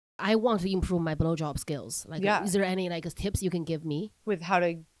I want to improve my blowjob skills. Like, is there any like tips you can give me with how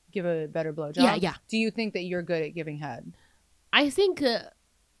to give a better blowjob? Yeah. Do you think that you're good at giving head? I think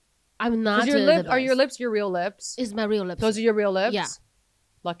I'm not. Are your lips your real lips? It's my real lips. Those are your real lips? Yeah.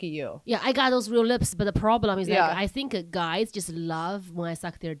 Lucky you. Yeah, I got those real lips, but the problem is like I think guys just love when I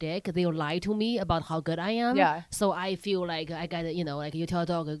suck their dick. They'll lie to me about how good I am. Yeah. So I feel like I got like you tell a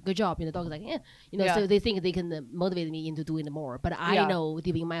dog good job, the dog's like so they think they can motivate me into doing more. But I know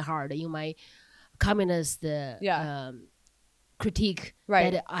deep in my heart, in my communist critique,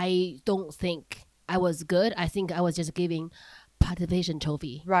 that I don't think I was good. I think I was just giving participation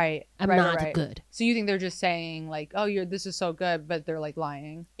trophy. Right. I'm not good. So you think they're just saying like, oh, this is so good, but they're like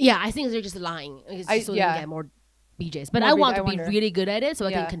lying? Yeah, I think they're just lying. So they can get more BJs. But I want to be really good at it so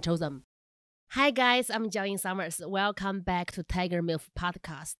I can control them. Hi guys, I'm Jiaoyingsummers. Welcome back to Tiger Milf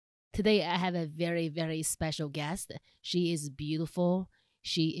podcast. Today I have a very, very special guest. She is beautiful.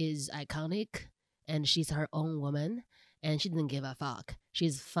 She is iconic. And she's her own woman. And she didn't give a fuck.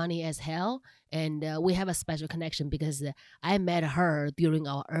 She's funny as hell. And we have a special connection because I met her during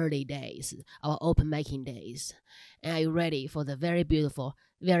our early days, our open miking days. And are you ready for the very beautiful,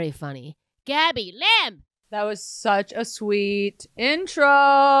 very funny Gabby Lamb? That was such a sweet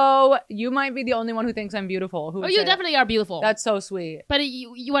intro. You might be the only one who thinks I'm beautiful. You definitely are beautiful. That's so sweet. But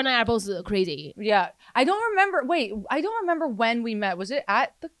you and I are both crazy. Yeah. I don't remember when we met. Was it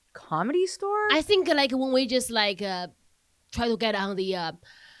at the Comedy Store? I think like when we just like try to get on the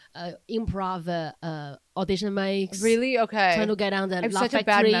improv audition mics. Really? Okay. Trying to get on the I have Laugh such a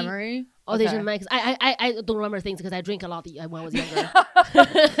bad Factory memory. Audition mics. I don't remember things because I drink a lot when I was younger.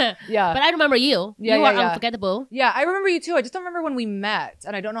 Yeah. But I remember you. Yeah, you are unforgettable. Yeah, I remember you too. I just don't remember when we met,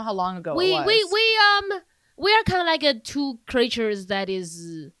 and I don't know how long ago it was. We are kind of like two creatures that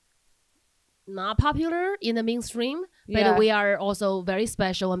is not popular in the mainstream, but we are also very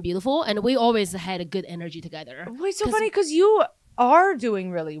special and beautiful, and we always had a good energy together. Well, it's so funny because you are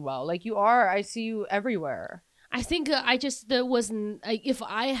doing really well. Like you are. I see you everywhere. I think I just wasn't. If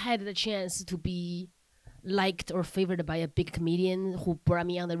I had the chance to be liked or favored by a big comedian who brought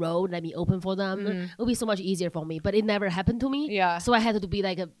me on the road, let me open for them, it would be so much easier for me. But it never happened to me. Yeah. So I had to be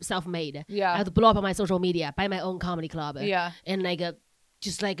like a self-made. Yeah. I had to blow up on my social media, buy my own comedy club. Yeah. And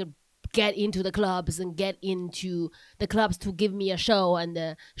just get into the clubs and get into the clubs to give me a show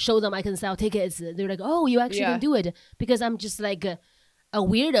and show them I can sell tickets. They're like, oh, you actually can do it. Because I'm just like a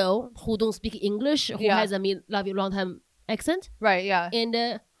weirdo who don't speak English, who has a long time accent. Right, yeah.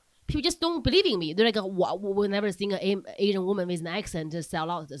 And people just don't believe in me. They're like, we've never seen an Asian woman with an accent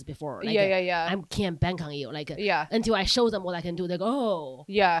sell out this before. Like, I can't bank on you. Until I show them what I can do, they go, oh.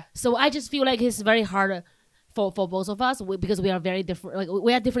 Yeah. So I just feel like it's very hard for both of us because we are very different. Like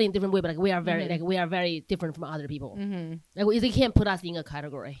we are different in different ways, but we are very we are very different from other people. Like they can't put us in a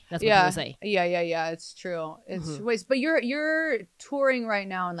category. That's what people say. Yeah. It's true. It's but you're touring right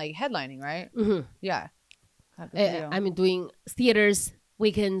now and like headlining, right? Yeah. I'm doing theaters,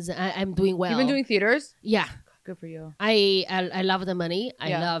 weekends. I'm doing well. You've been doing theaters? Yeah. Good for you. I love the money. I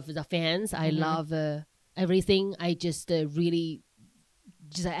love the fans. I love everything. I just really.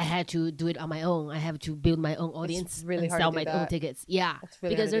 I had to do it on my own. I have to build my own audience and sell my own tickets. Yeah,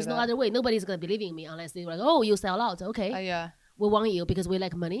 because there's no other way. Nobody's gonna believe in me unless they're like, "Oh, you sell out, okay." We want you because we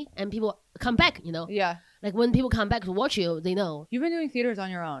like money, and people come back. Yeah. Like when people come back to watch you, they know you've been doing theaters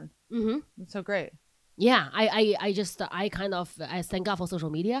on your own. That's so great. Yeah, I thank God for social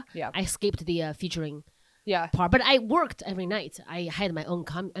media. Yeah. I skipped the featuring. Yeah. Part, but I worked every night. I had my own.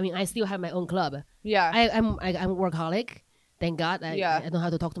 I still have my own club. Yeah. I'm a workaholic. Thank God. I don't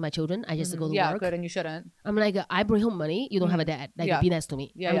have to talk to my children. I just go to work. Yeah, good, and you shouldn't. I'm like, I bring home money. You don't have a dad. Be nice to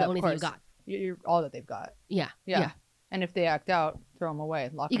me. I'm the only thing you got. You're all that they've got. Yeah. And if they act out, throw them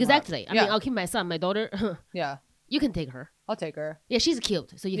away. Lock them exactly. up. I mean, I'll keep my son, my daughter. Yeah. You can take her. I'll take her. Yeah, she's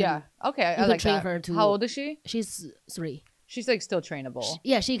cute. So you can. Yeah. Okay. I like train her to. How old is she? She's 3. She's like still trainable.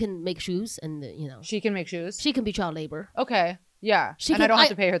 She can make shoes and She can make shoes. She can be child labor. Okay. Yeah. I don't have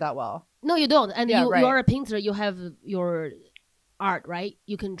to pay her that well. No, you don't. And you are a painter. You have your art, right?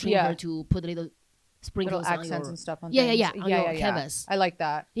 You can train her to put little sprinkles little accents on and stuff on things. On your canvas. I like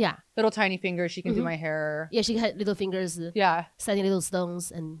that. Yeah. Little tiny fingers. She can do my hair. Yeah, she had little fingers. Yeah. Setting little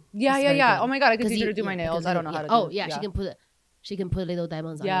stones and yeah. Oh my God, I could teach her to do my nails. I don't know how to do. Oh yeah, she can put little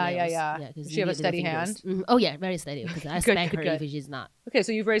diamonds on her nails. Yeah. Does she have a steady hand? Oh yeah, very steady. Because I spank her if she's not. Okay,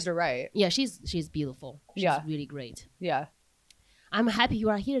 so you've raised her right. Yeah, she's beautiful. She's really great. Yeah. I'm happy you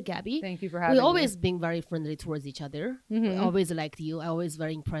are here, Gabby. Thank you for having me. We've always been very friendly towards each other. I always liked you. I always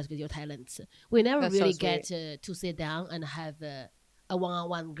very impressed with your talents. We never really get to sit down and have a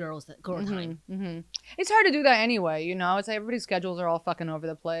one-on-one girl time. It's hard to do that anyway, you know? It's like everybody's schedules are all fucking over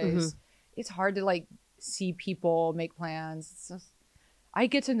the place. It's hard to like see people, make plans. I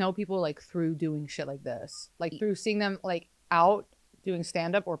get to know people like through doing shit like this, like through seeing them like out doing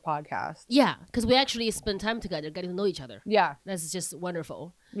stand-up or podcast. Yeah, because we actually spend time together, getting to know each other. Yeah, that's just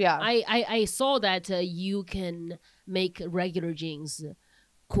wonderful. Yeah, I saw that you can make regular jeans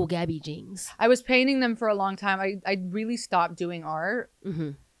cool Gabby jeans. I was painting them for a long time. I really stopped doing art.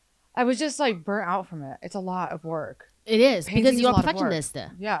 I was just like burnt out from it. It's a lot of work. It is because you're a perfectionist.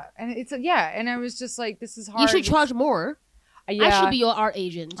 Yeah, and and I was just like, this is hard. You should charge more. I should be your art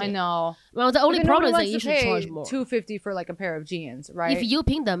agent. I know. Well, the only problem is that you should charge more. $250 for like a pair of jeans, right? If you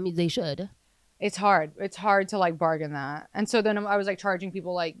paint them, they should. It's hard. It's hard to like bargain that. And so then I was like charging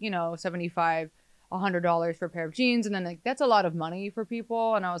people like, you know, $75, $100 for a pair of jeans, and then like that's a lot of money for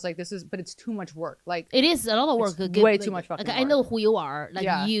people. And I was like, but it's too much work. Like it is a lot of work. Way too much fucking work. I know who you are.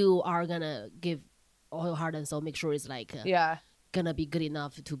 Like you are gonna give all your heart and soul. Make sure it's like gonna be good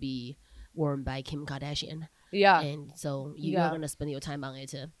enough to be worn by Kim Kardashian. Yeah, and so you're gonna spend your time on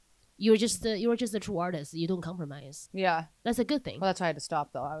it. You're just a true artist. You don't compromise. Yeah, that's a good thing. Well, that's why I had to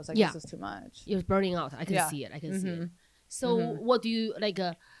stop though. I was like, this is too much. You're burning out. I can see it. I can see it. So what do you like?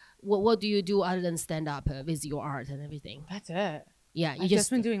 What do you do other than stand up with your art and everything? That's it. Yeah, I've just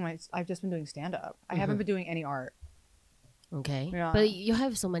been doing stand up. I haven't been doing any art. Okay. Yeah. But you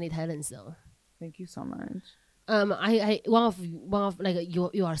have so many talents though. Thank you so much. I one of like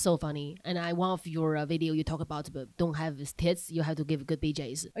you are so funny, and one of your video you talk about but don't have tits, you have to give good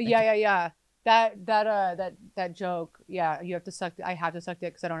BJs. Yeah. That joke. Yeah, you have to suck. I have to suck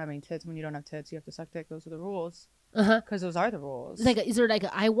dick because I don't have any tits. When you don't have tits, you have to suck dick. Those are the rules. Because those are the rules. Like, is there like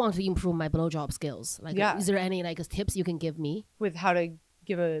I want to improve my blowjob skills? Like, is there any like tips you can give me with how to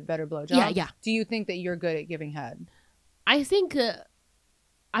give a better blowjob? Yeah. Do you think that you're good at giving head? I think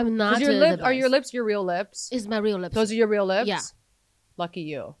I'm not. Are your lips your real lips? It's my real lips. Those are your real lips? Yeah. Lucky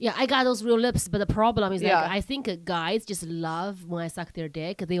you. Yeah, I got those real lips, but the problem is like I think guys just love when I suck their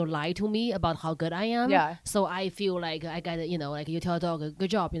dick. They'll lie to me about how good I am. Yeah. So I feel like I got like you tell a dog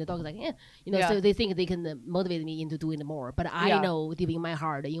good job, the dog's like so they think they can motivate me into doing more. But I know deep in my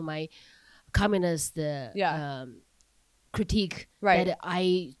heart, in my communist critique, that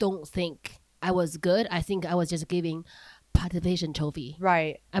I don't think I was good. I think I was just giving participation trophy.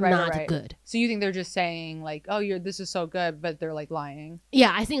 Right. I'm not good. So you think they're just saying like, oh, this is so good, but they're like lying?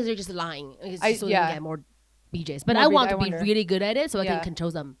 Yeah, I think they're just lying. So they can get more BJs. But I want to be really good at it so I can control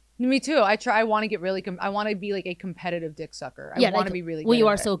them. Me too. I want to get really. I want to be like a competitive dick sucker. I want to be really good when you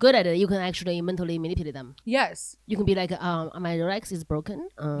are so good at it, you can actually mentally manipulate them. Yes. You can be like, my Rolex is broken.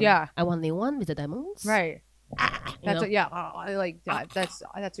 I want a new one with the diamonds. Right. That's what, I like that. That's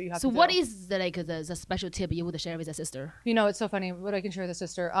what you have to do. So what is the special tip you would share with a sister? It's so funny what I can share with a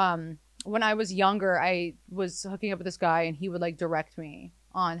sister. When I was younger, I was hooking up with this guy and he would like direct me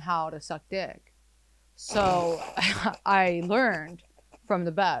on how to suck dick. So I learned from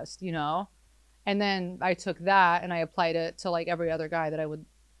the best, and then I took that and I applied it to like every other guy that I would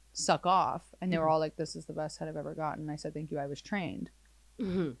suck off, and they were all like, this is the best head I've ever gotten. And I said, thank you. I was trained.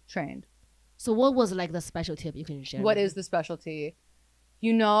 Trained. So what was like the special tip you can share? What is the specialty?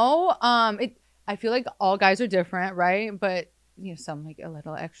 I feel like all guys are different, right? But some like a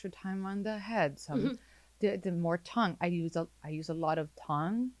little extra time on the head, some the more tongue. I use a lot of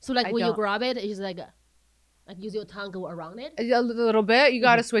tongue. So like when you grab it, it's like use your tongue go around it a little bit. You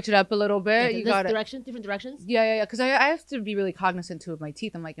got to switch it up a little bit. You got different directions. Yeah. Because I have to be really cognizant too of my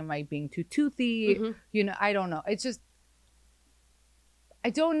teeth. I'm like, am I being too toothy? I don't know. It's just. I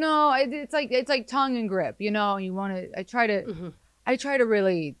don't know. It's like tongue and grip, You want to. I try to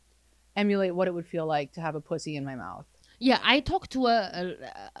really emulate what it would feel like to have a pussy in my mouth. Yeah, I talked to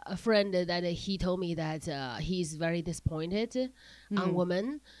a friend that he told me that he's very disappointed on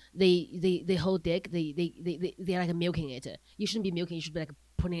women. They hold dick. They're like milking it. You shouldn't be milking. You should be like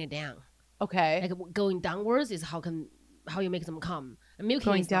putting it down. Okay. Like going downwards is how you make them come. And milking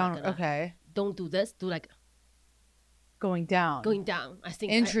going is down. Okay. Don't do this. Do like. Going down. I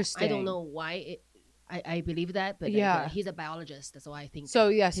think. Interesting. I don't know why I believe that, but he's a biologist, so I think. So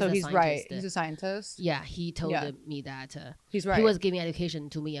he's right. He's a scientist. Yeah, he told me that he's right. He was giving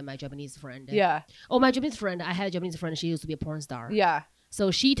education to me and my Japanese friend. Yeah. Oh, my Japanese friend. I had a Japanese friend. She used to be a porn star. Yeah. So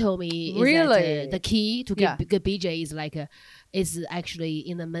she told me that, the key to get good BJ is like is actually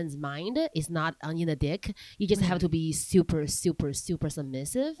in the man's mind. It's not in the dick. You just have to be super, super, super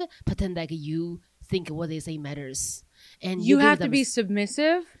submissive. Pretend like you think what they say matters. And you have to be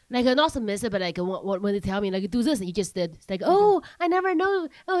submissive? Like not submissive, but like when they tell me like do this, you just did. It's like, oh, I never know.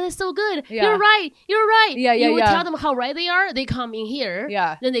 Oh, that's so good. Yeah. You're right. You're right. Yeah, yeah, you would tell them how right they are. They come in here.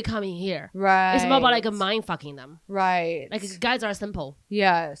 Yeah. Then they come in here. Right. It's more about like a mind fucking them. Right. Like guys are simple.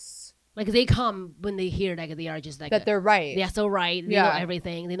 Yes. Like they come when they hear like they are just like that they're right. They are so right. They know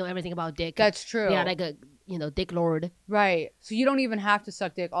everything. They know everything about dick. That's true. They are like a dick lord. Right. So you don't even have to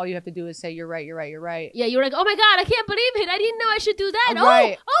suck dick. All you have to do is say you're right. You're right. You're right. Yeah. You're like, oh my god, I can't believe it. I didn't know I should do that.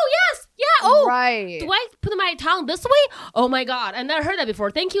 Right. Oh yes. Yeah. Oh. Right. Do I put my tongue this way? Oh my god, I never heard that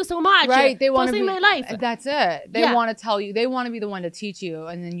before. Thank you so much. Right. They want to be my life. That's it. They want to tell you. They want to be the one to teach you,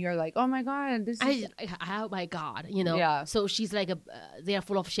 and then you're like, oh my god, this is. Oh my god, Yeah. So she's like they are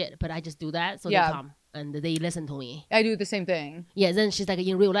full of shit, but I just do that, so they come and they listen to me. I do the same thing. Yeah. Then she's like,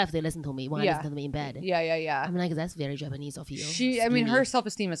 in real life, they listen to me when I listen to me in bed. Yeah. I'm like, that's very Japanese of you. I mean, her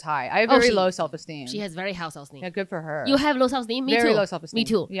self-esteem is high. I have very low self-esteem. She has very high self-esteem. Yeah, good for her. You have low self-esteem? Me too. Very low self-esteem. Me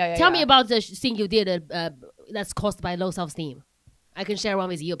too. Yeah. Tell me about the thing you did that's caused by low self-esteem. I can share one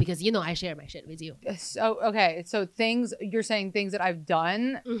with you because I share my shit with you. So okay, so you're saying things that I've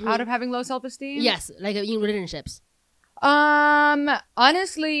done out of having low self-esteem? Yes, like in relationships.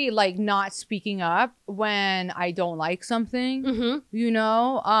 Honestly, like not speaking up when I don't like something. I'm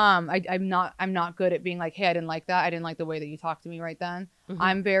not good at being like, hey, I didn't like that. I didn't like the way that you talked to me right then.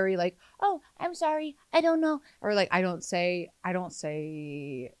 I'm very like, oh, I'm sorry, I don't know, or like I don't say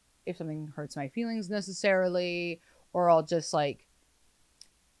if something hurts my feelings necessarily, or I'll just like.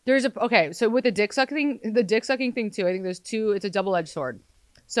 So with the dick sucking thing too, I think there's two. It's a double-edged sword.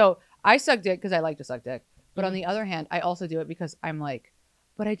 So I suck dick because I like to suck dick. But on the other hand, I also do it because I'm like,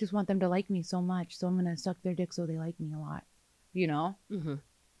 but I just want them to like me so much. So I'm going to suck their dick so they like me a lot.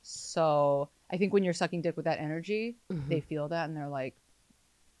 So I think when you're sucking dick with that energy, they feel that and they're like.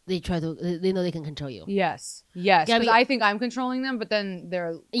 They know they can control you. Yes. Because I think I'm controlling them, but then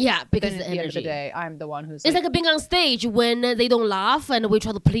they're. Yeah, because at the end of the day, I'm the one who's. It's like being on stage when they don't laugh and we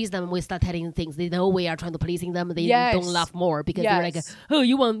try to please them. We start telling things. They know we are trying to pleasing them. They don't laugh more because they're like, oh,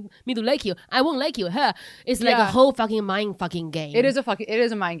 you want me to like you? I won't like you. Huh? It's like a whole fucking mind fucking game. It is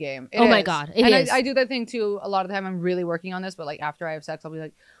a mind game. My god, it is. I do that thing too. A lot of the time, I'm really working on this, but like after I have sex, I'll be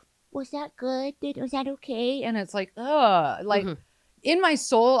like, was that good? Was that okay? And it's like, like. In my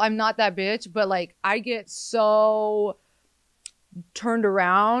soul, I'm not that bitch, but like I get so turned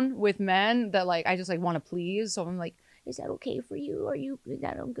around with men that like I just like want to please. So I'm like, is that okay for you? Is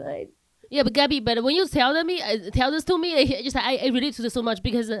that good? Yeah, but Gabby, when you tell this to me, I relate to this so much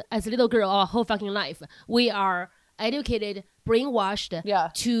because as a little girl, our whole fucking life, we are educated,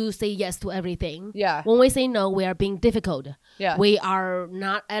 brainwashed to say yes to everything. Yeah. When we say no, we are being difficult. Yeah. We are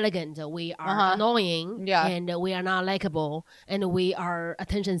not elegant. We are annoying. Yeah. And we are not likable. And we are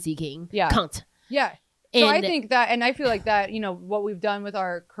attention seeking. Yeah. Cunt. Yeah. So I think that, and I feel like that, what we've done with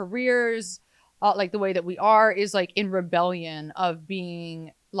our careers, like the way that we are is like in rebellion of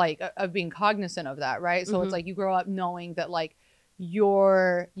being cognizant of that. Right. So it's like you grow up knowing that like you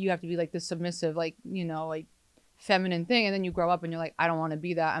have to be like this submissive, like, like feminine thing, and then you grow up and you're like, I don't want to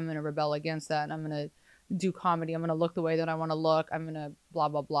be that. I'm gonna rebel against that, and I'm gonna do comedy. I'm gonna look the way that I want to look. I'm gonna blah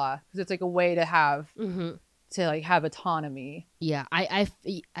blah blah, because it's like a way to have have autonomy. Yeah, I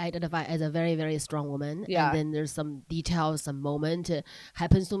identify as a very very strong woman. Yeah, and then there's some details, some moment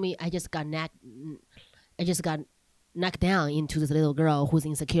happens to me. I just got knocked down into this little girl who's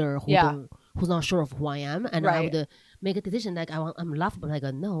insecure, who's not sure of who I am, and I would make a decision like I'm lovable, like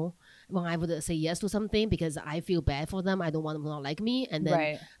no. When I would say yes to something because I feel bad for them, I don't want them to not like me, and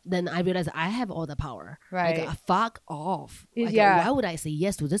then I realize I have all the power. Right, like, fuck off. Like, why would I say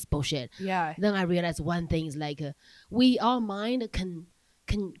yes to this bullshit? Yeah. Then I realize one thing is like our mind can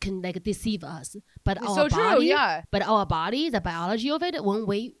like deceive us, but our body, our body, the biology of it, when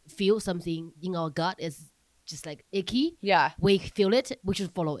we feel something in our gut is just like icky. Yeah, we feel it. We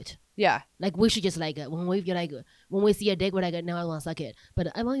should follow it. Yeah, like we should just like when we see a dick, we're like, no, I want to suck it, but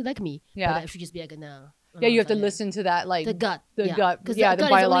I want you like me. Yeah, but I should just be like, no. Yeah, you have to listen to that, like the gut, gut, because the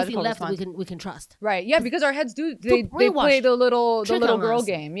biological left response. we can trust. Right. Yeah, because our heads do they play the little girl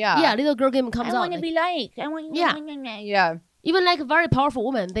game. Yeah, little girl game comes out. I want to be like. I want. Yeah. Even like a very powerful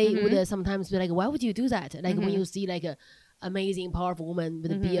woman, they would sometimes be like, why would you do that? Like when you see like a amazing powerful woman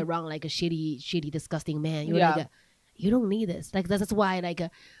would be around like a shitty disgusting man, you're like. You don't need this. Like that's why like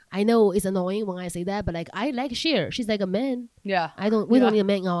I know it's annoying when I say that, but like I like Cher. She's like a man. Yeah. We don't need a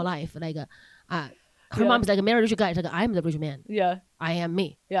man in our life. Like her mom's like a married rich guy. It's like I'm the rich man. Yeah. I am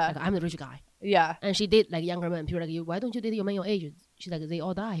me. Yeah. Like, I'm the rich guy. Yeah. And she did like younger men. People were like, why don't you date your man your age? She's like, they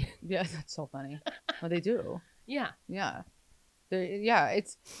all die. Yeah, that's so funny. Well, they do. Yeah. Yeah.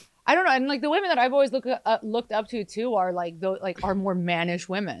 It's I don't know, and like the women that I've always looked up to too are like are more mannish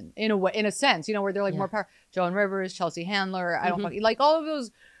women in a sense, you know, where they're like more power. Joan Rivers, Chelsea Handler, I don't fucking like all of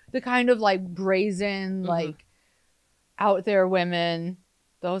those, the kind of like brazen like out there women.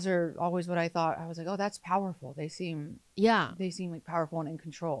 Those are always what I thought. I was like, oh, that's powerful. They seem like powerful and in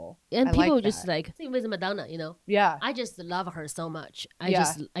control. And I people like just that. like, same with Madonna, you know. Yeah, I just love her so much.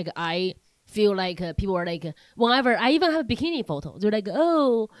 I feel like people are like, whenever I even have a bikini photo, they're like,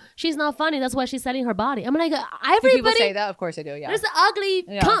 oh, she's not funny, that's why she's selling her body. I'm like, everybody. Do people say that? Of course I do. Yeah. There's ugly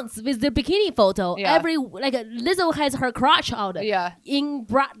cunts with their bikini photo. Yeah. Every like Lizzo has her crotch out. Yeah.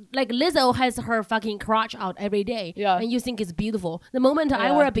 Like Lizzo has her fucking crotch out every day. Yeah. And you think it's beautiful. The moment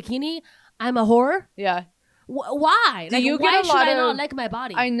I wear a bikini, I'm a whore. Yeah. Why? Like, why should I not like my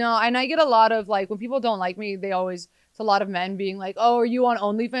body? I know, and I get a lot of like when people don't like me, it's a lot of men being like, oh, are you on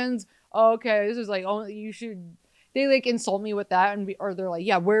OnlyFans? Oh, okay, this is like, oh, you should. They like insult me with that, or they're like,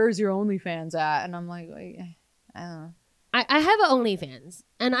 yeah, where's your OnlyFans at? And I'm like I don't know. I have an OnlyFans,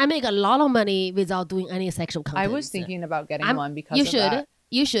 and I make a lot of money without doing any sexual content. I was thinking about getting one because of that.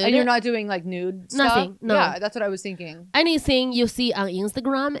 You should. And you're not doing like nude stuff? Nothing. No. Yeah, that's what I was thinking. Anything you see on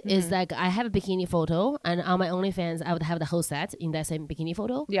Instagram is like, I have a bikini photo, and on my OnlyFans, I would have the whole set in that same bikini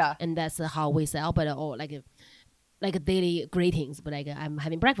photo. Yeah. And that's how we sell, but like a daily greetings, but like I'm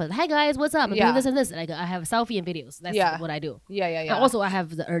having breakfast. Hi guys, what's up? I'm doing this and this. Like I have selfie and videos. That's what I do. Yeah. And also I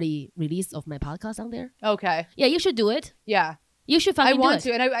have the early release of my podcast on there. Okay. Yeah, you should do it. Yeah. You should fucking do it. I want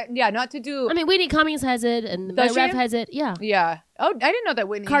to, and not to do. I mean, Whitney Cummings has it, and my rep has it. Yeah. Yeah. Oh, I didn't know that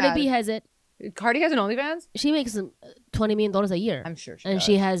Whitney. Cardi B has it. Cardi has an OnlyFans? She makes $20 million a year. I'm sure she does.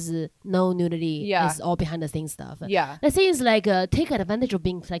 She has no nudity. Yeah. It's all behind the scenes stuff. Yeah. The thing is like, take advantage of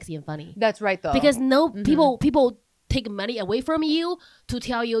being sexy and funny. That's right, though. Because people take money away from you to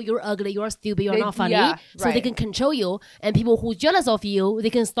tell you you're ugly, you're stupid, you're not funny. Yeah, so they can control you. And people who jealous of you, they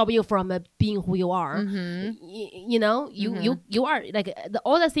can stop you from being who you are. You know, you are like,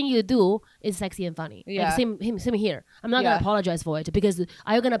 all the thing you do is sexy and funny. Yeah. Like, same here. I'm not going to apologize for it, because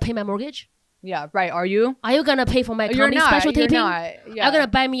are you going to pay my mortgage? Yeah, right. Are you? Are you gonna pay for my comedy special taping? You're not. Yeah. Are you gonna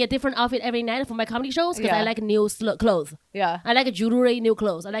buy me a different outfit every night for my comedy shows? Because I like new clothes. Yeah. I like jewelry, new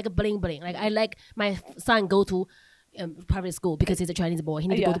clothes. I like bling bling. Like I like my son go to private school because he's a Chinese boy. He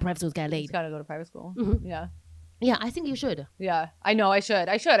needs to go to private school to get laid. He's gotta go to private school. Yeah. Yeah, I think you should. Yeah, I know. I should.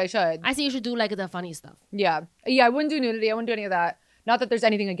 I think you should do like the funny stuff. Yeah. I wouldn't do nudity. I wouldn't do any of that. Not that there's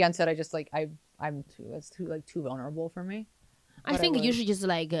anything against it. I just like it's too vulnerable for me. I think you should just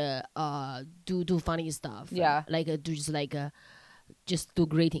like do funny stuff. Yeah. Like do just like just do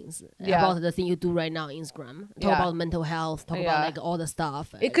greetings about the thing you do right now on Instagram. Talk about mental health. Talk about like all the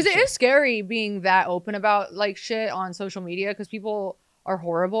stuff. Because it is scary being that open about like shit on social media, because people are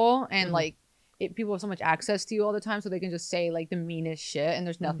horrible and like people have so much access to you all the time, so they can just say like the meanest shit and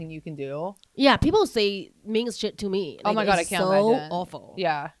there's nothing you can do. Yeah, people say mean shit to me. Like, oh my god, I can't imagine. So awful.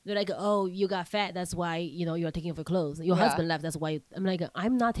 Yeah, they're like, oh, you got fat, that's why you're taking off your clothes. Your husband left, that's why. I'm like,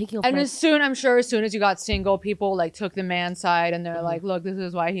 I'm not taking off. And as soon as you got single, people like took the man side and they're like, look, this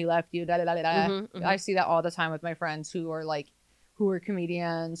is why he left you. Da, da, da, da. I see that all the time with my friends who are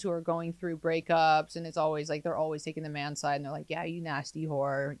comedians who are going through breakups, and it's always like they're always taking the man side and they're like, yeah, you nasty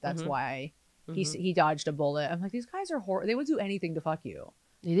whore, that's why he dodged a bullet. I'm like, these guys are horrible. They would do anything to fuck you.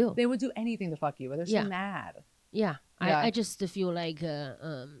 They do. They would do anything to fuck you, but they're so mad. Yeah. I just feel like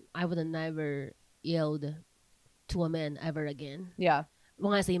I would have never yelled to a man ever again. Yeah.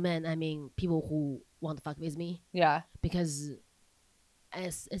 When I say men, I mean people who want to fuck with me. Yeah. Because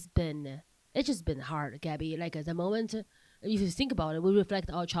it's just been hard, Gabby. Like at the moment, if you think about it, we reflect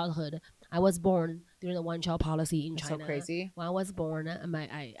our childhood. I was born during the one-child policy in China. So crazy. When I was born,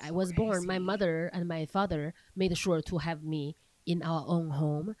 my mother and my father made sure to have me in our own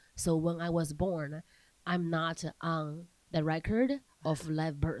home. So when I was born, I'm not on the record of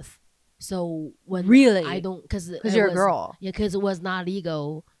live birth. So when I don't, because you're a girl. Yeah, because it was not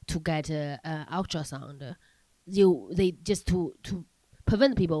legal to get ultrasound. They just to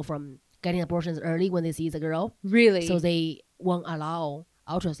prevent people from getting abortions early when they see the girl. Really? So they won't allow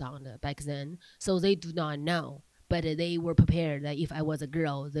ultrasound back then. So they do not know. But they were prepared that if I was a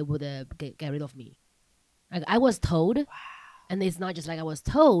girl, they would get rid of me. Like I was told. Wow. And it's not just like I was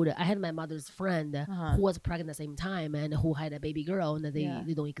told. I had my mother's friend who was pregnant at the same time and who had a baby girl, and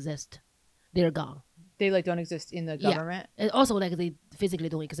they don't exist. They're gone. They like don't exist in the government? Yeah. And also like they physically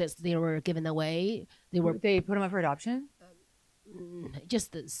don't exist. They were given away. They put them up for adoption?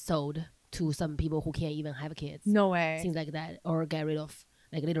 Just sold to some people who can't even have kids. No way. Things like that, or get rid of,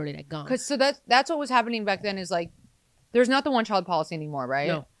 like literally like gone. So that's what was happening back then. Is like, there's not the one-child policy anymore, right?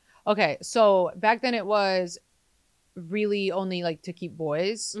 No. Okay, so back then it was, really only like to keep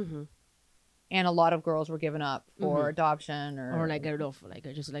boys. And a lot of girls were given up for adoption or like get rid of, like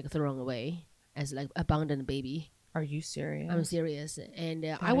just like thrown away as like abandoned baby. Are you serious? I'm serious. And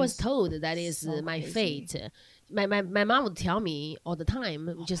I was told that is so my fate. My mom would tell me all the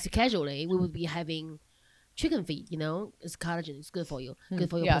time, just casually, we would be having chicken feet, you know, it's collagen, it's good for you, good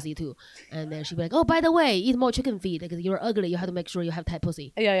for your pussy too. And then she'd be like, oh, by the way, eat more chicken feet because you're ugly, you have to make sure you have tight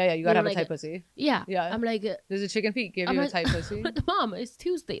pussy. Yeah, you gotta have like, a tight pussy. Yeah. I'm like, does a chicken feet give you a tight pussy? Mom, it's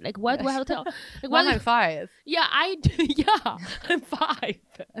Tuesday, like why do I have to tell? Like, Mom, I'm 5. Yeah, I'm 5.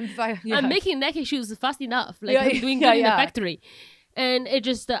 I'm 5. I'm making Nike shoes fast enough, like I'm doing good in the factory. And it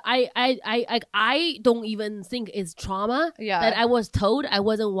just I don't even think it's trauma that I was told I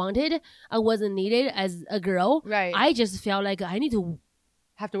wasn't wanted, I wasn't needed as a girl. Right. I just felt like I need to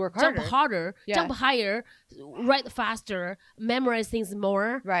have to work harder, jump higher, write faster, memorize things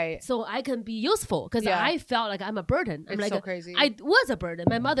more. Right. So I can be useful because I felt like I'm a burden. I'm like so crazy. I was a burden.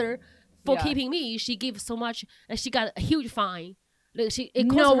 My mother, for keeping me, she gave so much, and she got a huge fine. Like it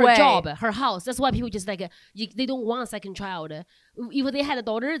cost her job, her house. That's why people just like they don't want a second child. If they had a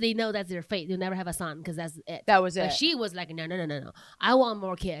daughter, they know that's their fate. They'll never have a son because that's it. That was it. But she was like, no. I want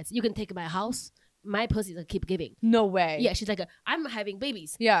more kids. You can take my house. My pussy will keep giving. No way. Yeah, she's like, I'm having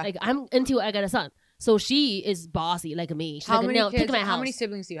babies. Yeah, like I'm until I got a son. So she is bossy like me. She's how like, many no, kids, take my house. How many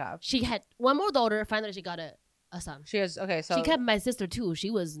siblings do you have? She had one more daughter. Finally, she got a son. She has so she kept my sister too. She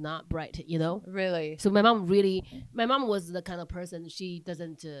was not bright, you know. Really. So my mom was the kind of person, she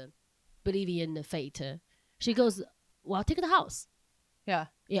doesn't believe in the fate. She goes, well, take the house. Yeah,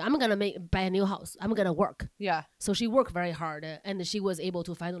 I'm gonna buy a new house. I'm gonna work. Yeah. So she worked very hard, and she was able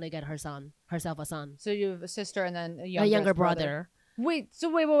to finally get herself a son. So you have a sister and then a younger brother. Wait.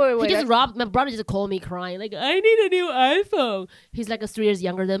 He just robbed. My brother just called me crying like, I need a new iPhone. He's like 3 years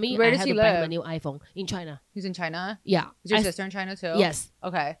younger than me. Where does he live? I had to buy him a new iPhone in China. He's in China. Yeah. Is your sister in China too? Yes.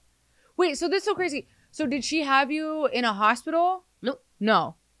 Okay. Wait. So this is so crazy. So did she have you in a hospital?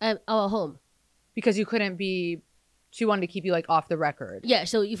 No. Our home. Because you couldn't be. She wanted to keep you like off the record. Yeah.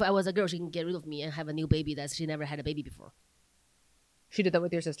 So if I was a girl, she can get rid of me and have a new baby that she never had a baby before. She did that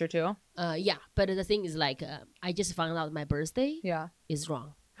with your sister too? Yeah. But the thing is, like, I just found out my birthday is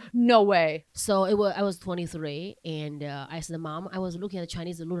wrong. No way. So I was 23, and I said, Mom, I was looking at the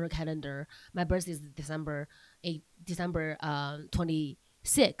Chinese lunar calendar. My birthday is December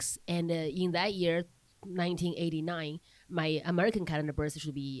 26, and in that year, 1989, my American calendar birthday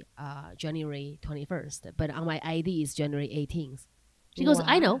should be January 21st, but on my ID is January 18th. She goes,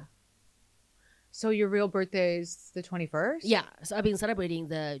 I know. So your real birthday is the 21st? Yeah. So I've been celebrating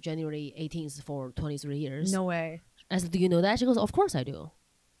the January 18th for 23 years. No way. I said, do you know that? She goes, of course I do.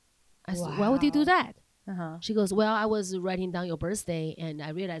 I said, why would you do that? She goes, well, I was writing down your birthday and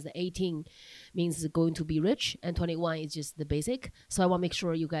I realized that 18 means going to be rich and 21 is just the basic. So I want to make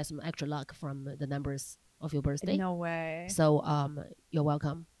sure you guys some extra luck from the numbers of your birthday. No way. So you're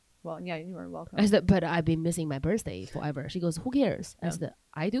welcome. Well, yeah, you are welcome. I said, but I've been missing my birthday forever. She goes, who cares? I said,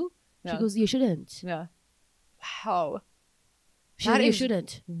 I do? She goes, you shouldn't. Yeah. Wow. You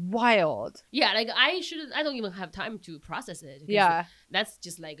shouldn't. Wild. Yeah, like I don't even have time to process it. Yeah. That's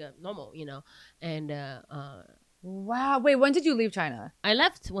just like a normal, you know. And wow. Wait, when did you leave China? I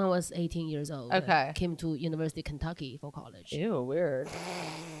left when I was 18 years old. Okay. Came to University of Kentucky for college. Ew, weird.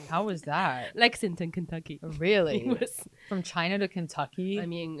 How was that? Lexington, Kentucky. Really? From China to Kentucky? I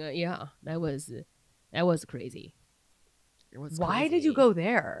mean, yeah, that was crazy. It was Why did you go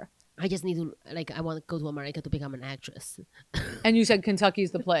there? I just need to, like, I want to go to America to become an actress. And you said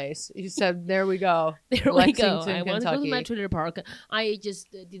Kentucky's the place. You said, there we go. There Lexington, we go. I want to go to my trailer park. I just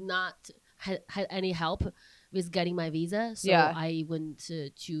did not had any help with getting my visa. So I went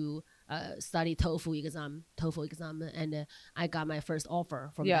to study TOEFL exam, and I got my first offer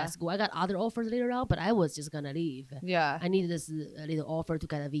from that school. I got other offers later on, but I was just going to leave. Yeah. I needed this little offer to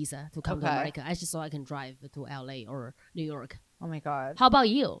get a visa to come to America. I just so I can drive to LA or New York. Oh my God. How about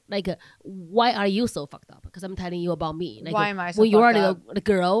you? Like, why are you so fucked up? Because I'm telling you about me. Like, why am I so fucked up? When you are a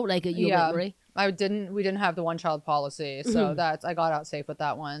girl, like, you memory. We didn't have the one child policy. So I got out safe with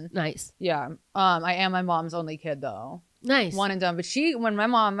that one. Nice. Yeah. I am my mom's only kid when Nice. One and done. But when my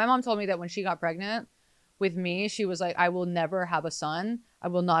mom told me that when she got pregnant with me, she was like, I will never have a son. I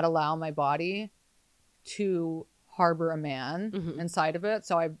will not allow my body to harbor a man inside of it.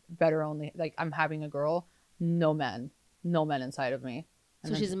 So I better only, like, I'm having a girl, no men inside of me.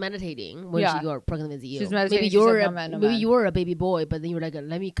 And so she's meditating when she got pregnant with you. She's meditating. Maybe you were a baby boy, but then you were like,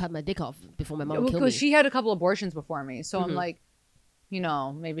 let me cut my dick off before my mom killed me. Because she had a couple abortions before me. So I'm like, you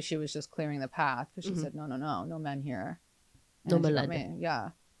know, maybe she was just clearing the path. But she said, no men here. And no men. Yeah.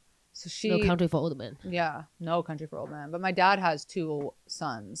 So she No Country for Old Men. Yeah, No Country for Old Men. But my dad has 2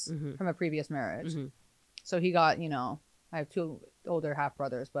 sons from a previous marriage. So he got, you know, I have 2 older half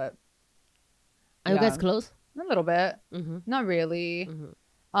brothers, but are you guys close? A little bit. Not really.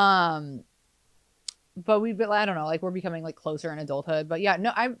 But I don't know, like we're becoming like closer in adulthood. But yeah,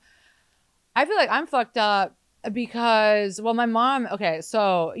 no, I feel like I'm fucked up because, well, my mom, okay,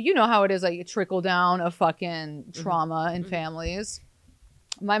 so you know how it is, like a trickle down of fucking trauma in families.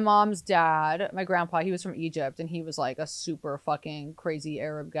 My mom's dad, my grandpa, he was from Egypt, and he was like a super fucking crazy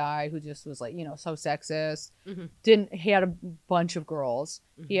Arab guy who just was like, you know, so sexist. He had a bunch of girls.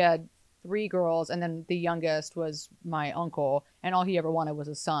 He had 3 girls, and then the youngest was my uncle, and all he ever wanted was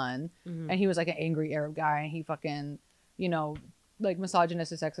a son. And he was like an angry Arab guy, and he fucking, you know, like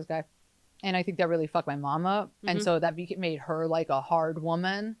misogynistic, sexist guy. And I think that really fucked my mom up. And so that made her like a hard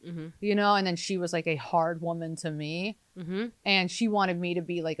woman, you know? And then she was like a hard woman to me. And she wanted me to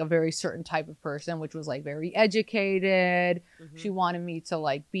be like a very certain type of person, which was like very educated. She wanted me to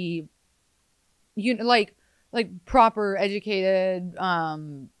like be, you know, like proper educated,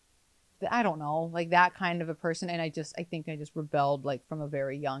 I don't know, like that kind of a person. And I think I just rebelled like from a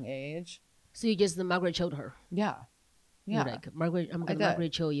very young age. So you just Margaret showed her. Yeah. Yeah. Like, Margaret, I'm going to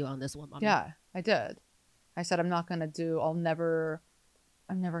Margaret show you on this one, Mommy. Yeah, I did. I said, I'm never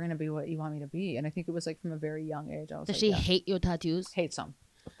going to be what you want me to be. And I think it was like from a very young age. I was Does she hate your tattoos? Hates them.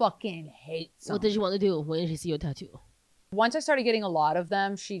 Fucking hates them. What did she want to do when she see your tattoo? Once I started getting a lot of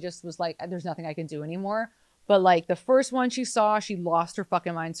them, she just was like, there's nothing I can do anymore. But like the first one she saw, she lost her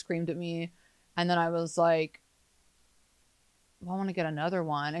fucking mind, screamed at me. And then I was like, well, I want to get another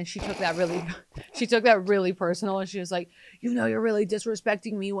one. And she took that really personal. And she was like, you know, you're really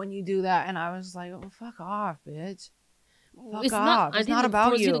disrespecting me when you do that. And I was like, oh, fuck off, bitch. Fuck off. It's not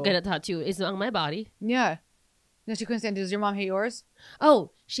about you. To get a tattoo. It's on my body. Yeah. No, she couldn't stand it. Does your mom hate yours?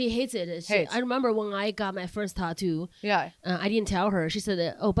 Oh, she hates it. I remember when I got my first tattoo. Yeah. I didn't tell her. She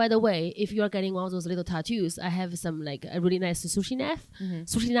said, oh, by the way, if you are getting one of those little tattoos, I have some like a really nice sushi knife.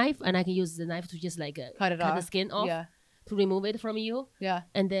 And I can use the knife to just like cut the skin off. Yeah. To remove it from you. Yeah.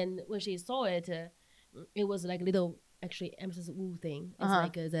 And then when she saw it, it was like a little, actually, Empress Wu thing. It's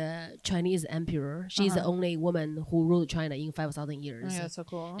like the Chinese emperor. She's the only woman who ruled China in 5,000 years. Oh, yeah, that's so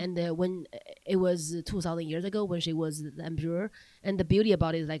cool. And when it was 2,000 years ago when she was the emperor, and the beauty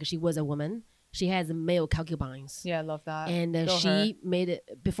about it is like she was a woman. She has male concubines. Yeah, I love that. And she made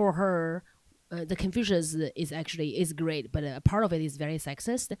it before her. The Confucius is great, but a part of it is very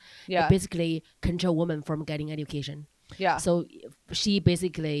sexist. Yeah. It basically control women from getting education. Yeah. So she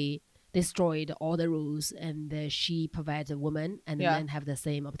basically destroyed all the rules, and she provides a woman and men have the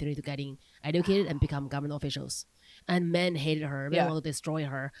same opportunity to getting educated and become government officials. And men hated her. Men wanted to destroy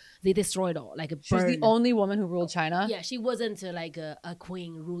her. They destroyed all, like she was the only woman who ruled China. Yeah, she wasn't like a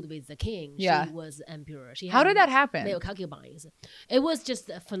queen ruled with the king. Yeah. She was emperor. How did that happen? Male concubines. It was just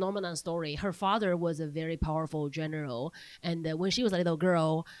a phenomenal story. Her father was a very powerful general, and when she was a little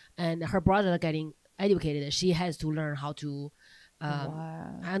girl, and her brother getting educated, she has to learn how to,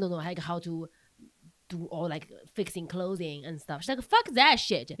 I don't know, like how to do all like fixing clothing and stuff. She's like, fuck that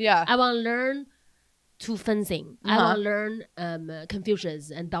shit. Yeah, I want to learn to fencing. I want to learn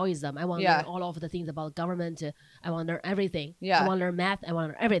Confucius and Taoism. I want to learn all of the things about government. I want to learn everything. I want to learn math. I want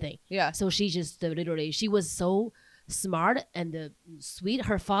to learn everything. So she just literally, she was so smart and sweet.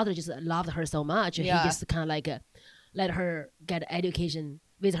 Her father just loved her so much. He just kind of like let her get education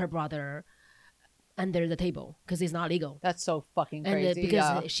with her brother under the table because it's not legal. That's so fucking crazy. And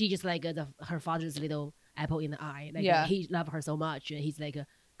because she just like her father's little apple in the eye. Like he loved her so much. He's like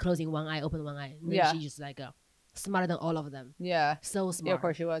closing one eye, open one eye. And then she just like smarter than all of them. Yeah. So smart. Yeah, of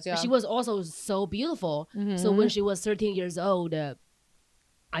course she was. Yeah. She was also so beautiful. So when she was 13 years old,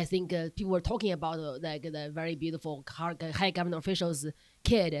 I think people were talking about like the very beautiful high government officials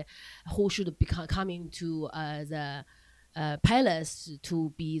kid who should be coming to the palace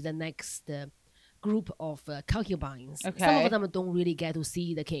to be the next group of concubines. Okay. Some of them don't really get to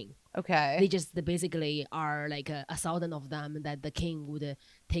see the king. Okay. They just basically are like 1,000 of them that the king would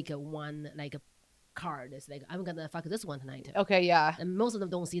take one like a card. It's like, I'm gonna fuck this one tonight. Okay, yeah. And most of them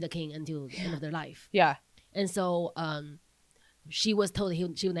don't see the king until the end of their life. Yeah. And so she was told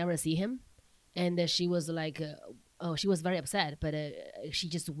she would never see him, and she was like she was very upset, but she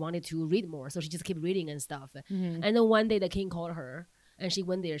just wanted to read more, so she just kept reading and stuff. And then one day the king called her, and she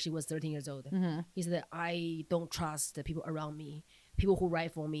went there. She was 13 years old. He said, I don't trust the people around me. People who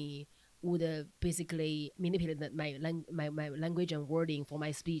write for me would basically manipulate my language and wording for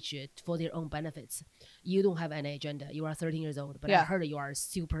my speech for their own benefits. You don't have any agenda. You are 13 years old, but I heard you are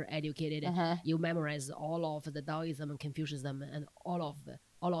super educated. You memorize all of the Taoism and Confucianism and all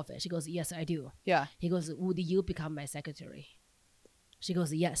of it. She goes, yes, I do. Yeah. He goes, would you become my secretary? She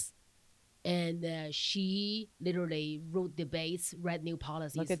goes, yes. And she literally wrote debates, read new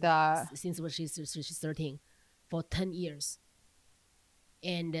policies. Look at that. Since when she's 13 for 10 years.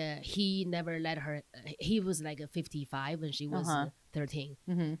 And he never let her. He was like 55 when she was 13.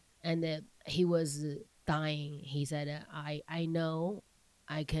 And he was dying. He said, I know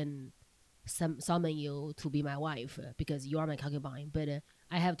I can summon you to be my wife because you are my concubine, but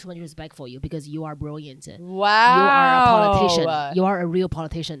I have too much respect for you because you are brilliant. Wow. You are a politician. You are a real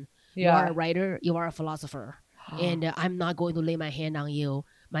politician. Yeah. You are a writer. You are a philosopher. And I'm not going to lay my hand on you,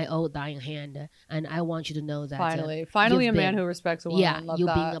 my old dying hand. And I want you to know that finally a man who respects a woman. Yeah, Love you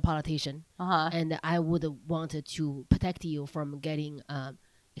that. being a politician. And I would want to protect you from getting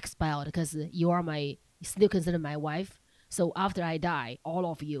expelled because you are still considered my wife. So after I die, all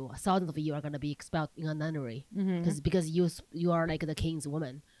of you, thousands of you, are gonna be expelled in a nunnery because you are like the king's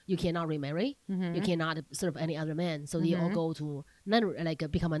woman. You cannot remarry. You cannot serve any other man. So they all go to nunnery, like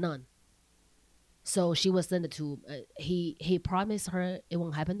become a nun. So she was sent to. He promised her it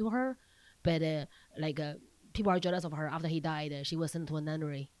won't happen to her, but people are jealous of her. After he died, she was sent to a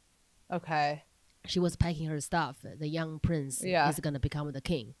nunnery. Okay. She was packing her stuff. The young prince is gonna become the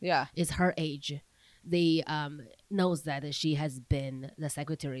king. Yeah. It's her age. They knows that she has been the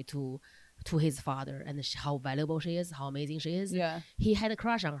secretary to his father and how valuable she is, how amazing she is. Yeah. He had a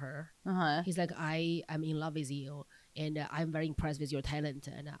crush on her. He's like, I'm in love with you, and I'm very impressed with your talent,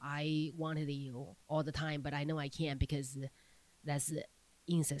 and I wanted you all the time, but I know I can't because that's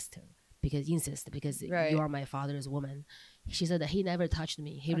incest. Because you are my father's woman. She said that he never touched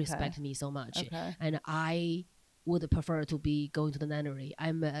me. He respected me so much, and I would prefer to be going to the nunnery.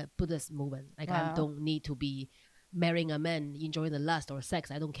 I'm a Buddhist movement. Like I don't need to be marrying a man, enjoying the lust or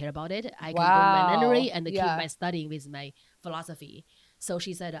sex. I don't care about it. I can go to my nunnery and keep my studying with my philosophy. So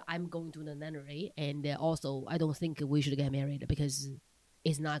she said, I'm going to the nunnery, and also I don't think we should get married because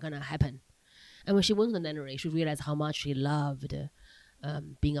it's not gonna happen. And when she went to the nunnery, she realized how much she loved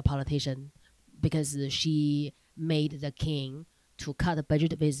being a politician because she made the king to cut the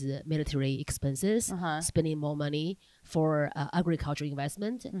budget with military expenses, spending more money for agriculture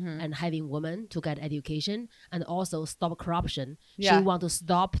investment, and having women to get education, and also stop corruption. She want to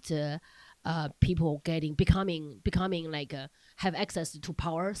stop the people becoming like have access to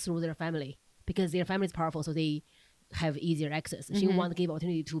power through their family because their family is powerful, so they have easier access. She want to give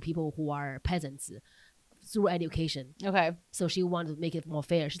opportunity to people who are peasants through education. Okay. So she want to make it more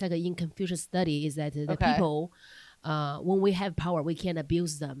fair. She's like in Confucius study is that the people. When we have power, we can't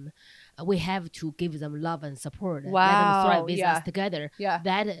abuse them. We have to give them love and support. Let them thrive with us together.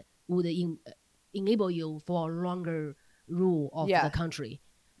 That would enable you for a longer rule of the country.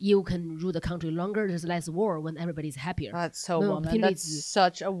 You can rule the country longer. There's less war when everybody's happier. That's so woman. That's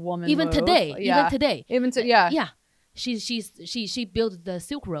such a woman. Even move. Today. Yeah. She built the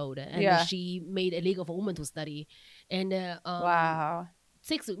Silk Road and she made it illegal for women to study. And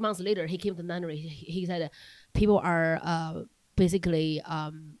 6 months later, he came to the nunnery. He said, people are basically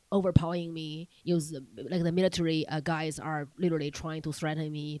overpowering me. Like the military guys are literally trying to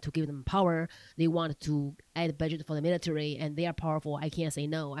threaten me to give them power. They want to add budget for the military, and they are powerful. I can't say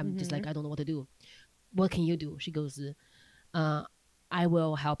no. I'm just like, I don't know what to do. What can you do? She goes, I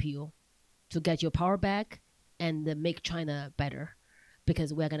will help you to get your power back and make China better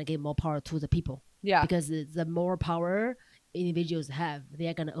because we're going to give more power to the people. Yeah. Because the more power individuals have, they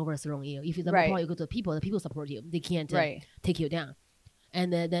are going to overthrow you. If the more power you go to the people support you. They can't take you down.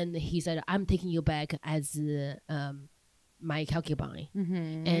 And then he said, I'm taking you back as my concubine.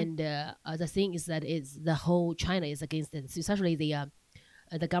 And the thing is that the whole China is against it, especially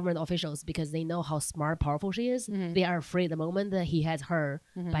the government officials, because they know how smart, powerful she is. They are afraid the moment that he has her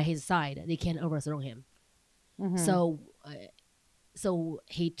by his side, they can overthrow him. So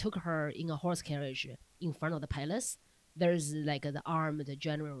he took her in a horse carriage in front of the palace. There's like the armed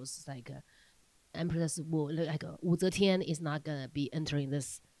generals, like Empress Wu, like Wu Zetian is not gonna be entering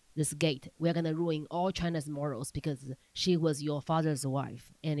this gate. We're gonna ruin all China's morals because she was your father's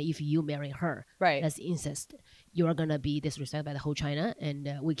wife, and if you marry her, that's incest. You are gonna be disrespected by the whole China, and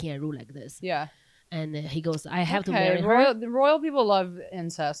we can't rule like this. Yeah. And he goes, I have to marry her. The royal people love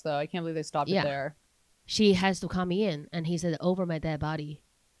incest, though. I can't believe they stopped it there. She has to come in, and he said, over my dead body.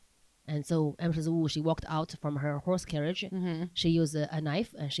 And so Empress Wu, she walked out from her horse carriage. She used a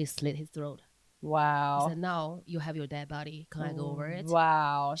knife, and she slit his throat. Wow. He said, no, you have your dead body. Can I go over it?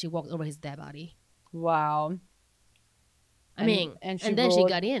 Wow. She walked over his dead body. Wow. I mean, and then she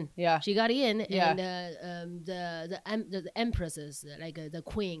got in. Yeah. She got in, and the empresses, like the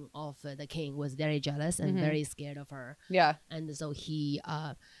queen of the king, was very jealous and very scared of her. Yeah. And so she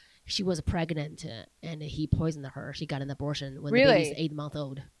was pregnant, and he poisoned her. She got an abortion when the baby is 8 months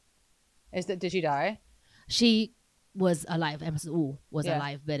old. Did she die? She was alive. Empress Wu was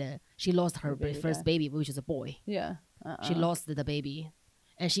alive, but she lost her first baby, which is a boy. Yeah. She lost the baby,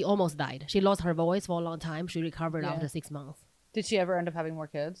 and she almost died. She lost her voice for a long time. She recovered after 6 months. Did she ever end up having more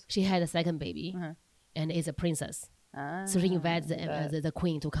kids? She had a second baby, and is a princess. So she invited the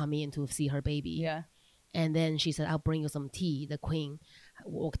queen to come in to see her baby. Yeah. And then she said, I'll bring you some tea. The queen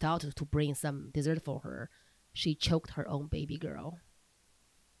walked out to bring some dessert for her. She choked her own baby girl.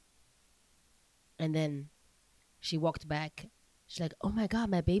 And then she walked back. She's like, oh my God,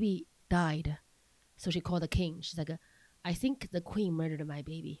 my baby died. So she called the king. She's like, I think the queen murdered my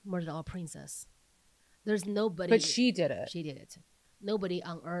baby, murdered our princess. There's nobody. But she did it. She did it. Nobody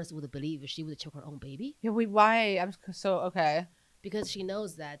on earth would believe she would choke her own baby. Yeah, why? I'm so, okay. Because she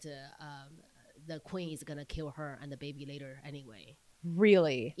knows that the queen is going to kill her and the baby later anyway.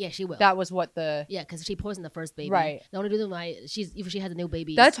 Really? Yeah, she will. That was what the... Yeah, because she poisoned the first baby. Right. The only reason why if she has a new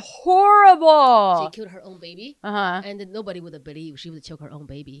baby... That's horrible! She killed her own baby. And then nobody would believe she would choke her own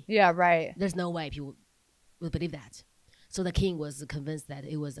baby. Yeah, right. There's no way people would believe that. So the king was convinced that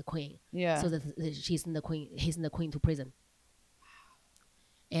it was the queen. Yeah. So that he's in the queen to prison.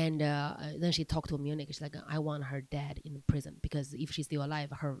 And then she talked to Munich. She's like, I want her dead in prison because if she's still alive,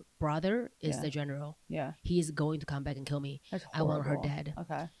 her brother is the general. Yeah. He's going to come back and kill me. That's I want her dead.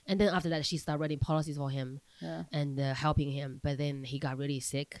 Okay. And then after that, she started writing policies for him and helping him. But then he got really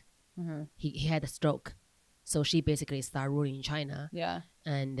sick. He had a stroke. So she basically started ruling China. Yeah.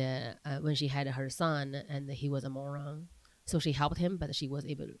 And when she had her son, and he was a moron. So she helped him, but she was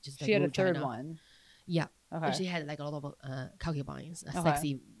able to just she had a third China. one. Yeah. Okay. And she had like a lot of concubines,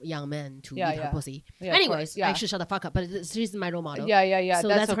 sexy young men to eat her pussy. Yeah, anyways, I should shut the fuck up. But she's my role model. Yeah. So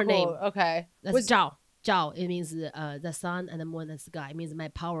that's her name. Okay. That's Zhao. Zhao. It means the sun and the moon and the sky. It means my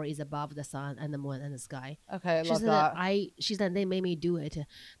power is above the sun and the moon and the sky. Okay, I love that. She said they made me do it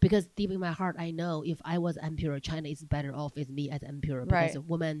because deep in my heart I know if I was emperor, China is better off with me as emperor because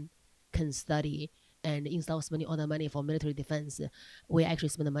women can study. And instead of spending all the money for military defense, we actually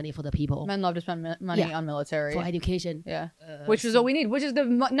spend the money for the people. Men love to spend money on military. For education. Yeah. Which is what we need, which is the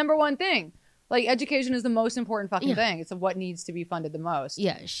number one thing. Like, education is the most important fucking thing. It's what needs to be funded the most.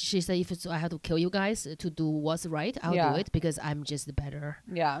 Yeah. She said, if I have to kill you guys to do what's right, I'll do it because I'm just better.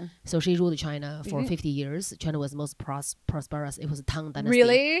 Yeah. So she ruled China for 50 years. China was the most prosperous. It was a Tang dynasty.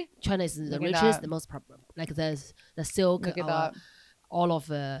 Really? China is the richest, the most, like the silk. Look at that. All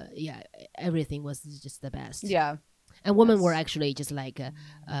of everything was just the best. Yeah. And women were actually just like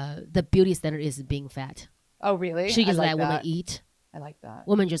the beauty standard is being fat. Oh, really? She just let women eat. I like that.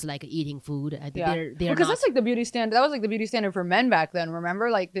 Women just like eating food. Because that's like the beauty standard. That was like the beauty standard for men back then. Remember,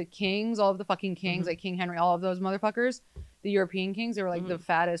 like the kings, all of the fucking kings, like King Henry, all of those motherfuckers. The European kings, they were like the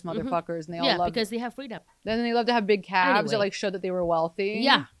fattest motherfuckers, and they all loved because they have freedom. Then they love to have big calves that like showed that they were wealthy.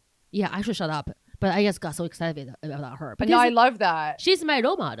 Yeah. I should shut up. But I just got so excited about her. But no, I love that. She's my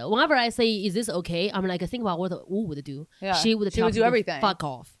role model. Whenever I say, is this okay? I'm like, think about what Wu would do. Yeah. She would do everything. Fuck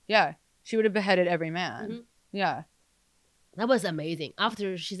off. Yeah. She would have beheaded every man. Yeah. That was amazing.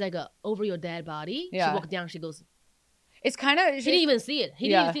 After she's like, over your dead body, she walked down, she goes. It's kind of. He didn't even see it. He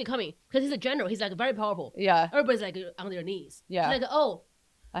didn't even see it coming. Because he's a general. He's like very powerful. Yeah. Everybody's like on their knees. Yeah. She's like, oh.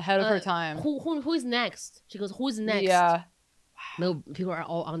 Ahead of her time. Who is next? She goes, who is next? Yeah. No, people are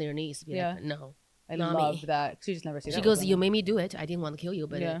all on their knees. Like, no. I love that. She just never sees She goes, you made me do it. I didn't want to kill you,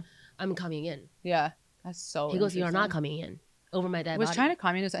 but I'm coming in. Yeah. That's so He goes, you're not coming in. Over my dead body. China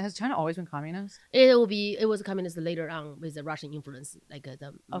communist? Has China always been communist? It was communist later on with the Russian influence, like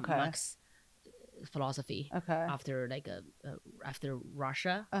the Marx philosophy. Okay. After after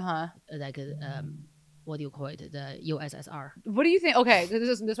Russia. What do you call it? The USSR. What do you think? Okay,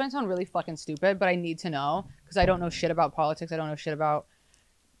 this might sound really fucking stupid, but I need to know because I don't know shit about politics. I don't know shit about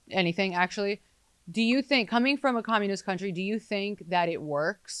anything actually. Do you think, coming from a communist country, do you think that it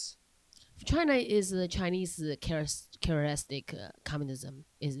works? China is the Chinese characteristic communism.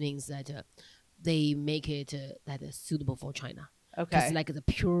 It means that they make it that is suitable for China. Okay. Because like the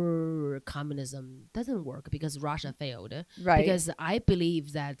pure communism doesn't work because Russia failed. Right. Because I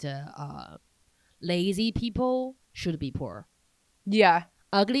believe that lazy people should be poor. Yeah.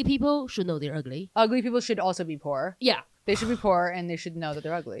 Ugly people should know they're ugly. Ugly people should also be poor. Yeah. They should be poor and they should know that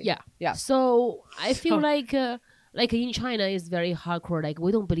they're ugly. Yeah. Yeah. So I feel like in China it's very hardcore. Like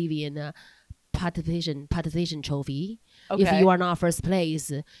we don't believe in participation trophy. Okay. If you are not first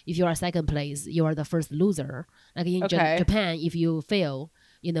place, if you are second place, you are the first loser. Like in Japan, if you fail,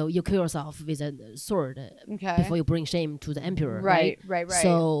 you kill yourself with a sword before you bring shame to the emperor. Right.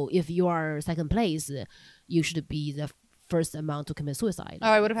 So if you are second place, you should be the first amount to commit suicide. Oh,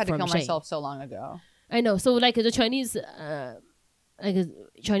 I would have had to kill myself so long ago. I know. So like the Chinese, I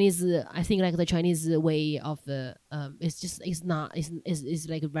think like the Chinese way of it's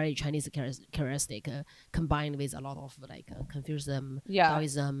like a very Chinese characteristic combined with a lot of like Confucianism,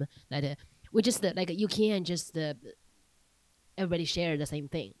 Taoism. Like we just like you can't just everybody share the same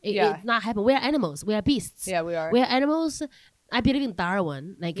thing. It's not happen. We are animals. We are beasts. Yeah, we are. We are animals. I believe in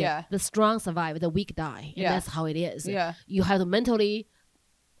Darwin. Like the strong survive, the weak die, and that's how it is. Yeah, you have to mentally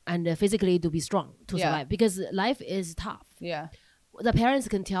and physically to be strong to survive because life is tough. Yeah, the parents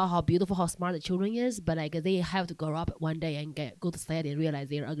can tell how beautiful, how smart the children is, but like they have to grow up one day and go to society and realize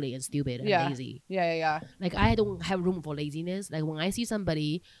they're ugly and stupid and lazy. Yeah. Like I don't have room for laziness. Like when I see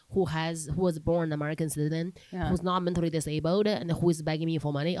somebody who was born an American citizen, who's not mentally disabled, and who is begging me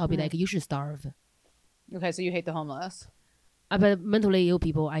for money, I'll be like, you should starve. Okay, so you hate the homeless. But mentally ill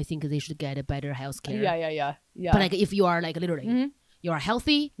people, I think they should get a better health care. Yeah. But like if you are like literally, you are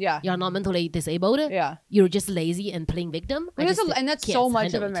healthy, you're not mentally disabled, you're just lazy and playing victim. And that's so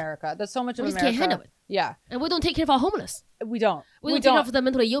much of America. That's so much of America. We just can't handle it. Yeah. And we don't take care of our homeless. We don't. We don't take care of the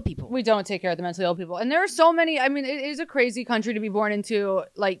mentally ill people. We don't take care of the mentally ill people. And there are so many, I mean, it is a crazy country to be born into,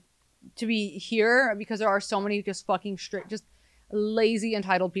 like, to be here because there are so many just fucking just lazy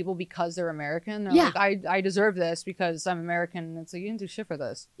entitled people because they're American. They're like, I deserve this because I'm American. And it's like, you didn't do shit for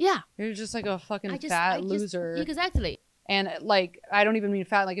this. Yeah. You're just like a fucking fat loser. Exactly. And like, I don't even mean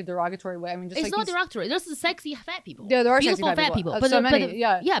fat like a derogatory way. I mean, just it's like not derogatory. There's the sexy fat people. Yeah, there are beautiful sexy fat people. But so many,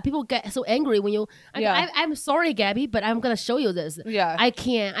 yeah, people get so angry when you. I'm sorry, Gabby, but I'm gonna show you this. Yeah, I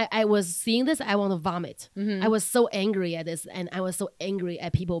can't. I was seeing this. I want to vomit. I was so angry at this, and I was so angry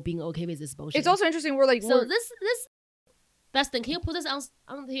at people being okay with this bullshit. It's also interesting. We're like, this. Dustin, can you put this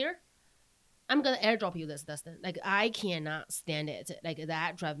on here? I'm gonna airdrop you this, Dustin. Like I cannot stand it. Like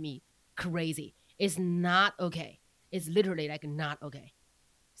that drives me crazy. It's not okay. It's literally like not okay.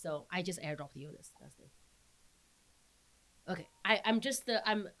 So I just airdropped you this, Dustin. Okay, I'm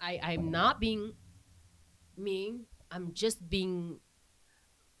not being mean. I was just being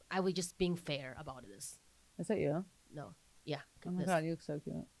fair about this. Is that you? No. Yeah. Oh my God, you look so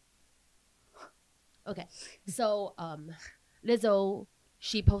cute. Okay, so Lizzo,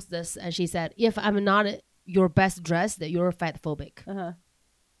 she posted this and she said, "If I'm not your best dressed, you're fat phobic." What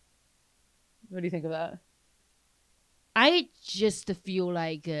do you think of that? I just feel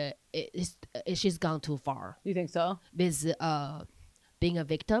like she's gone too far. You think so? With being a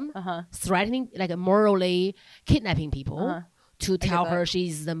victim, threatening, like morally kidnapping people to tell her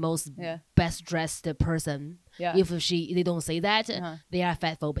she's the most best dressed person. Yeah. If they don't say that, they are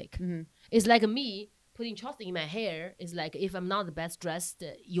fat phobic. It's like me putting chopstick in my hair. It's like if I'm not the best dressed,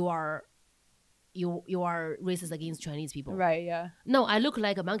 you are racist against Chinese people. Right, yeah. No, I look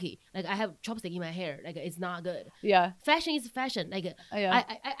like a monkey. Like I have chopstick in my hair. Like it's not good. Yeah. Fashion is fashion. Like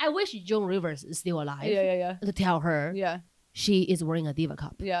I wish Joan Rivers is still alive. Yeah. To tell her she is wearing a diva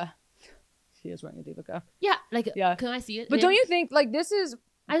cup. Yeah. She is wearing a diva cup. Yeah, like can I see it? But don't you think like this is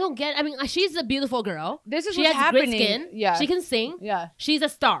I don't get. I mean, she's a beautiful girl. This is she what's has happening. Great skin. Yeah, she can sing. Yeah, she's a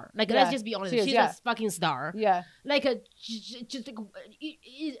star. Like let's just be honest, she's a fucking star. Yeah, like just like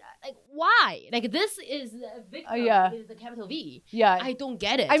why? Like this is a victim. Is a capital V. Yeah, I don't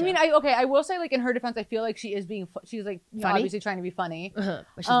get it. I mean, I will say like in her defense, I feel like she is being she's like obviously trying to be funny. But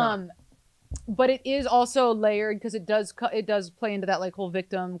she's not. But it is also layered because it does play into that like whole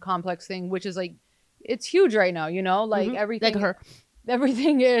victim complex thing, which is like it's huge right now. You know, like everything like her.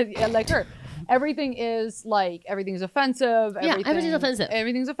 Everything is like her. Everything is like everything's offensive. Everything's offensive.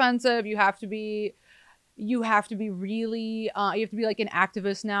 Everything's offensive. You have to be really. You have to be like an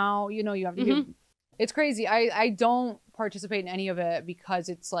activist now. You know, you have to. Be, it's crazy. I don't participate in any of it because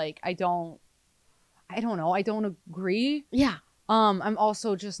it's like I don't know. I don't agree. Yeah. I'm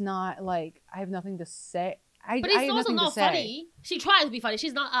also just not like I have nothing to say. But it's also not funny. She tried to be funny.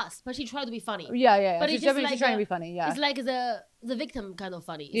 She's not us, but she tried to be funny. Yeah. But she's definitely trying to be funny. Yeah. It's like the victim kind of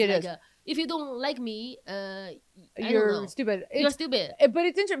funny. It's if you don't like me, you're stupid. You're stupid. But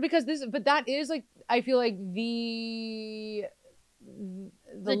it's interesting because that is like I feel like the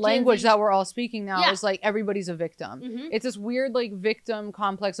language that we're all speaking now is like everybody's a victim. It's this weird like victim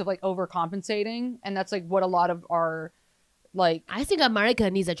complex of like overcompensating, and that's like what a lot of our like. I think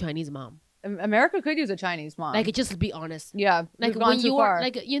America needs a Chinese mom. America could use a Chinese mom. Like, just be honest. Yeah. Like, when you are,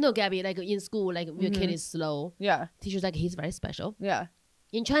 like, you know, Gabby, like, in school, like, your kid is slow. Yeah. Teacher's like, he's very special. Yeah.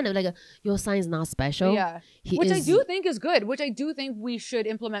 In China, like your son is not special. Yeah, which I do think is good. Which I do think we should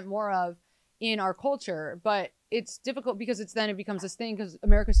implement more of in our culture. But it's difficult because it becomes this thing because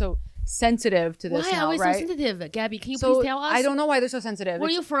America's so sensitive to this. Why now, are we right? so sensitive, Gabby? Can you please tell us? I don't know why they're so sensitive. Where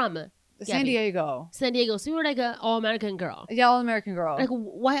are you from? San Diego. San Diego. So you're like an all-American girl. Yeah, all-American girl. Like,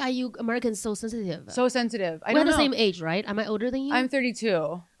 why are you Americans so sensitive? So sensitive. We're the same age, right? Am I older than you? I'm 32.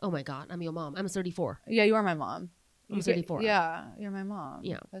 Oh my God, I'm your mom. I'm 34. Yeah, you are my mom. I'm 34. Yeah, you're my mom.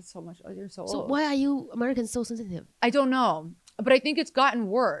 Yeah. That's so much. You're so old. So why are you Americans so sensitive? I don't know. But I think it's gotten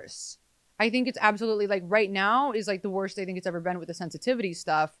worse. I think it's absolutely like right now is like the worst I think it's ever been with the sensitivity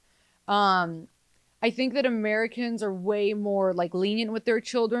stuff. I think that Americans are way more like lenient with their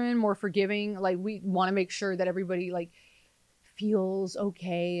children, more forgiving. Like we want to make sure that everybody like feels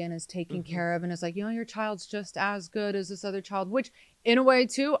okay and is taken care of and is like, you know, your child's just as good as this other child, which in a way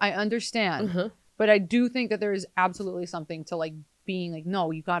too, I understand. But I do think that there is absolutely something to like being like, no,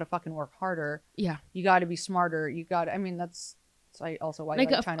 you got to fucking work harder. Yeah. You got to be smarter. You got to, I mean, that's also why like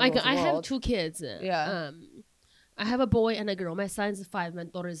China rules the world. I have 2 kids. Yeah. I have a boy and a girl. My son is 5. My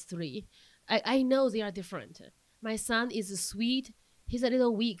daughter is 3. I know they are different. My son is sweet. He's a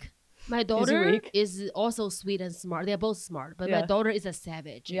little weak. My daughter is also sweet and smart. They're both smart, but my daughter is a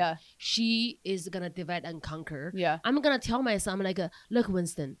savage. Yeah. She is gonna divide and conquer. Yeah. I'm gonna tell my son, I'm like, look,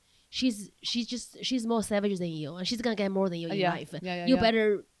 Winston, she's more savage than you, and she's gonna get more than you in life. You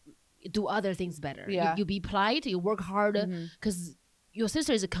better do other things better. Yeah. You be polite. You work hard, because your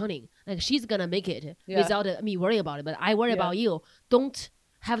sister is cunning. Like she's gonna make it without me worrying about it. But I worry about you. Don't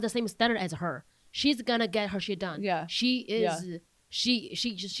have the same standard as her. She's gonna get her shit done. Yeah. She is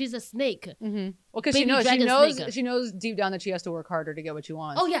she's a snake. Well, because she knows deep down that she has to work harder to get what she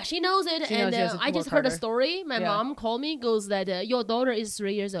wants. Oh yeah, she knows it. I just heard a story. My mom called me, goes that your daughter is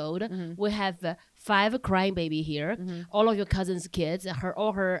 3 years old. We have 5 crying baby here. All of your cousins' kids,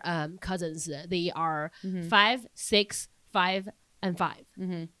 all her cousins, they are 5, 6, 5, and 5.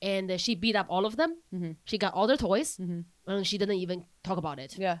 And she beat up all of them. She got all their toys. And she didn't even talk about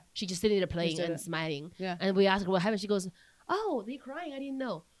it. Yeah. She just sitting there playing and smiling. Yeah. And we asked her what happened. She goes, oh, they're crying. I didn't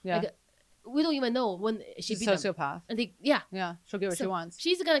know. Yeah. Like, we don't even know when she beat them. Sociopath. And yeah, she'll get what she wants.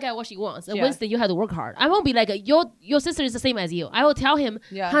 She's gonna get what she wants. And Winston, you have to work hard. I won't be like, your sister is the same as you. I will tell him,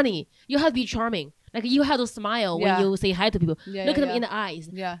 honey, you have to be charming. Like you have to smile when you say hi to people. Look at them in the eyes.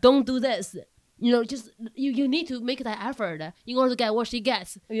 Yeah. Don't do this. You know, just you need to make that effort in order to get what she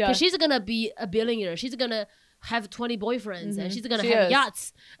gets. Because she's gonna be a billionaire. She's gonna have 20 boyfriends and she's gonna have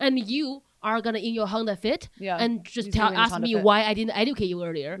yachts. And you are gonna in your Honda Fit and just ask me why I didn't educate you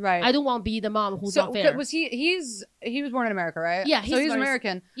earlier. Right. I don't want to be the mom who's not fair. Was he was born in America, right? Yeah. So he's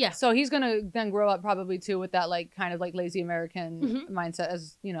American. Yeah. So he's gonna then grow up probably too with that like kind of like lazy American mindset,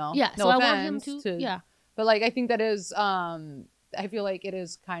 as you know. Yeah. No so offense I want him to. Yeah. But like I think that is I feel like it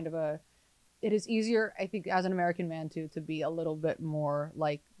is kind of it is easier, I think, as an American man to be a little bit more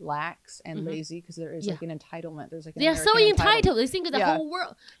like lax and lazy because there is like an entitlement. There's like they're so entitled. They think of the whole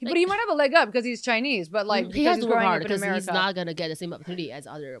world. Like, but he might have a leg up because he's Chinese. But like he has to work hard because he's not gonna get the same opportunity as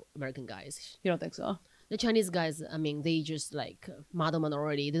other American guys. You don't think so? The Chinese guys, I mean, they just like model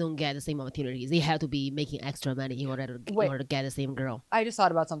minority. They don't get the same opportunities. They have to be making extra money in order to get the same girl. I just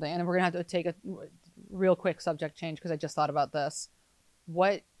thought about something, and we're gonna have to take a real quick subject change because I just thought about this.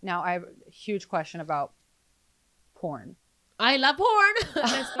 Now I have a huge question about porn. I love porn.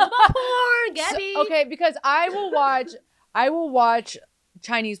 Let's talk about porn, Gabby. So, okay, because I will watch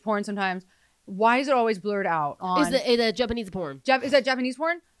Chinese porn sometimes. Why is it always blurred out? Is it Japanese porn? Is that Japanese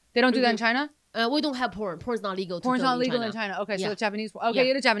porn? They don't do that in China? We don't have porn. Porn's not legal. Porn's not legal in China. Okay, so the Japanese porn. Okay,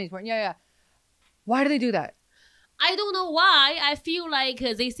 it is Japanese porn. Yeah. Why do they do that? I don't know why. I feel like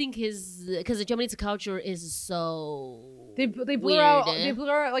they think because the Japanese culture is so they blur out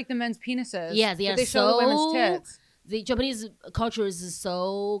like the men's penises. Yeah, they show the women's tits. The Japanese culture is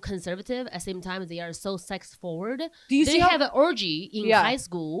so conservative. At the same time, they are so sex forward. They have an orgy in high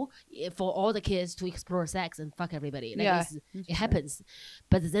school for all the kids to explore sex and fuck everybody. Like it happens,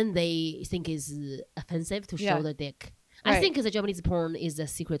 but then they think it's offensive to show the dick. Right. I think the Japanese porn is the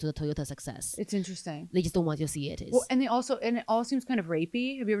secret to the Toyota success. It's interesting. They just don't want you to see it. Well, and it all seems kind of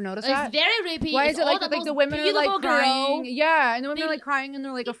rapey. Have you ever noticed that? It's very rapey. Why is it like the women are like crying? Yeah, and the women are like crying and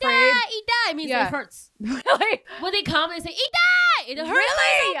they're like afraid. It means it hurts. Really? When they come and say, it hurts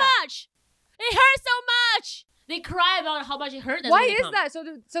so much. It hurts so much. They cry about how much it hurt. Why is that?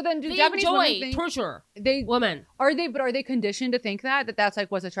 So then do Japanese women think torture? Women are they conditioned to think that's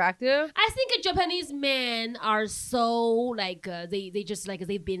like what's attractive? I think Japanese men are so like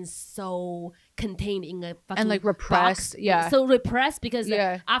they've been so contained in a fucking and like repressed. box. So repressed because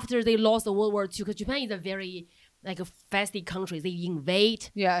after they lost the World War II, because Japan is a very like fascist countries, they invade.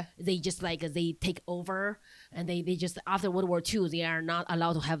 Yeah. They just like they take over, and they just after World War II, they are not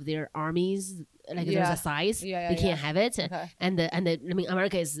allowed to have their armies. Like there's a size, they can't have it. Okay. And I mean,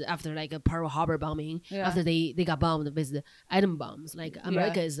 America is after like a Pearl Harbor bombing. After they got bombed with the atom bombs. Like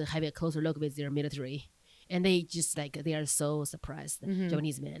America is having a closer look with their military. And they just like they are so suppressed,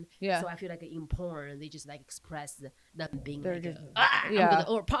 Japanese men. Yeah. So I feel like in porn they just like express them being like, I'm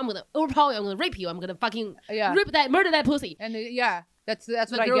gonna overpower you, I'm gonna rape you, I'm gonna fucking murder that pussy. And that's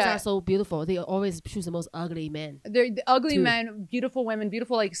what I get. Girls are so beautiful. They always choose the most ugly men. They're the ugly men, beautiful women,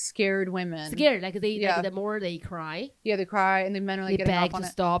 beautiful like scared women. Scared, like they like, the more they cry. Yeah, they cry, and the men are like they getting beg off on to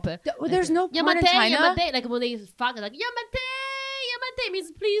it. Stop. There's no porn in China. Yamate, like when they fuck, like Yamate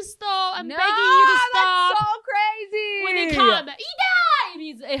means please stop. I'm begging you to stop. That's so crazy. When they come, it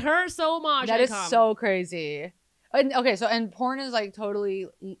means it hurts so much. That is so crazy. And okay, and porn is like totally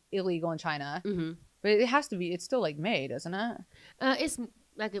illegal in China, but it has to be. It's still like made, isn't it? It's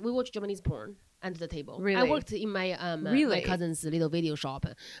like we watch Japanese porn under the table. Really? I worked in my my cousin's little video shop.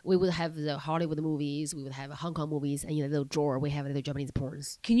 We would have the Hollywood movies, we would have Hong Kong movies, and in a little drawer we have the Japanese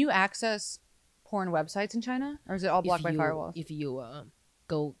porns. Can you access porn websites in China, or is it all blocked by firewalls? If you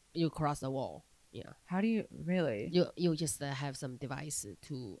you cross the wall. Yeah. How do you really? You just have some device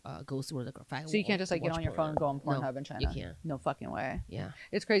to go through the firewall. So you can't just like get on your phone and go on Pornhub in China. You can't. No fucking way. Yeah.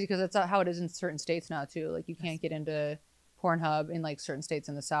 It's crazy because that's how it is in certain states now too. Like you can't get into Pornhub in like certain states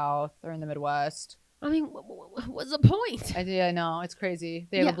in the South or in the Midwest. I mean, what's the point? I know it's crazy.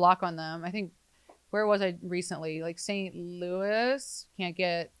 They have a block on them. I think where was I recently? Like St. Louis can't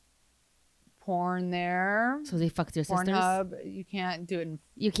get porn there. So they fuck their sisters. Pornhub, you can't do it.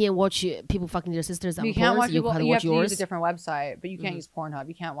 You can't watch people fucking their sisters on You can't watch people. You have to yours. use a different website, but you can't use Pornhub.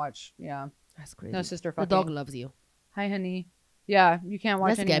 You can't watch. Yeah, that's crazy. No sister fucking. The dog loves you. Hi, honey. Yeah, you can't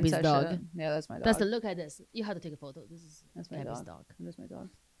watch. That's Gabby's dog. Shit. Yeah, that's my dog. That's the look at this. You have to take a photo. That's my Gabby's dog. That's my dog.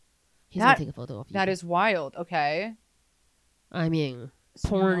 He's gonna take a photo of you. That is wild. Okay. I mean,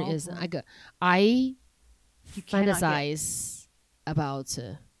 porn is I fantasize about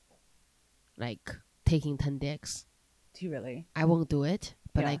like taking 10 dicks. Do you really? I won't do it,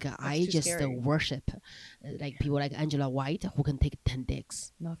 but like I just worship like people like Angela White who can take 10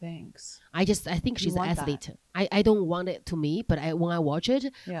 dicks. No thanks. I think she's an athlete. I don't want it to me, but when I watch it,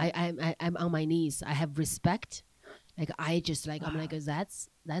 I'm on my knees. I have respect. Like I just like I'm like that's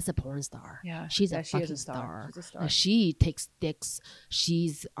a porn star. Yeah, she's a fucking star. She's a star. She takes dicks.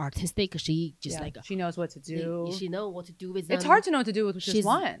 She's artistic. She just like she knows what to do. She knows what to do with them. It's hard to know what to do with just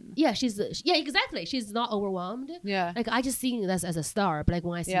one. Yeah, exactly. She's not overwhelmed. Yeah, like I just see that as a star. But like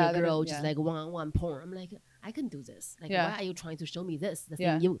when I see a girl just like one porn, I'm like I can do this. Like why are you trying to show me this? The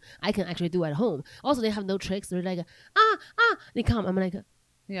thing I can actually do at home. Also, they have no tricks. They're like they come. I'm like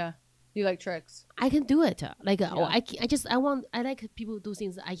yeah. You like tricks? I can do it. Like I like people do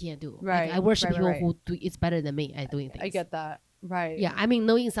things I can't do. Right. Like, I worship people who do it's better than me at doing things. I get that. Right. Yeah. I mean,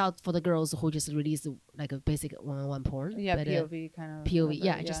 no insult for the girls who just release like a basic one-on-one porn. Yeah. But, POV kind of. POV.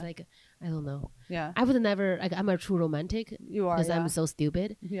 Yeah. Just like I don't know. Yeah. I would never like I'm a true romantic. You are. Because I'm so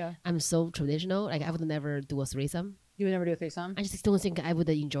stupid. Yeah. I'm so traditional. Like I would never do a threesome. You would never do a threesome? I just don't think I would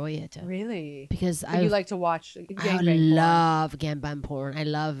enjoy it. Really? Because you like to watch I love gangbang porn. I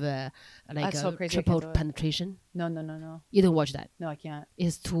love like so triple penetration. No. You don't watch that? No, I can't.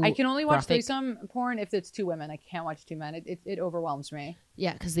 It's too I can only watch graphic. threesome porn if it's two women. I can't watch two men. It overwhelms me.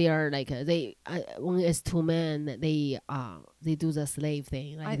 Yeah, because they are like when it's two men, they do the slave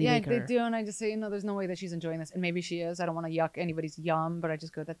thing. Like they do, and I just say, there's no way that she's enjoying this, and maybe she is. I don't want to yuck anybody's yum, but I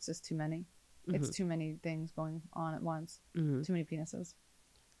just go, that's just too many. It's too many things going on at once. Too many penises.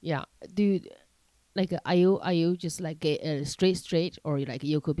 Yeah, dude. Like, are you just like straight, or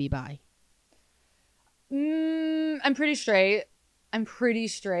you could be bi? I'm pretty straight.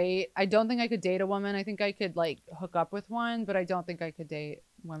 I don't think I could date a woman. I think I could like hook up with one, but I don't think I could date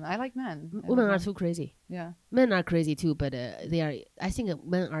women. I like men. Women are too crazy. Yeah. Men are crazy too, but I think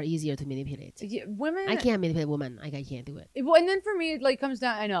men are easier to manipulate. Yeah, women. I can't manipulate women. Like I can't do it. And then for me, it like comes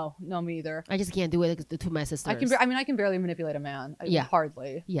down. I know, no, me either. I just can't do it to my sisters. I can barely manipulate a man.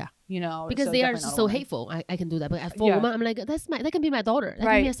 Hardly. Yeah. Because they are so hateful. I can do that, but for a woman, I'm like that can be my daughter. That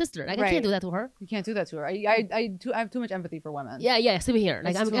can be a sister. Like I can't do that to her. You can't do that to her. I have too much empathy for women. Yeah, same here.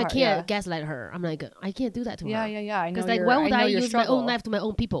 Like I can't gaslight her. I'm like I can't do that to her. Yeah. I know. Because like why would I use my own life to my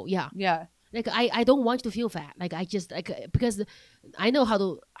own people? Yeah. Like I don't want you to feel fat. Like I just like because I know how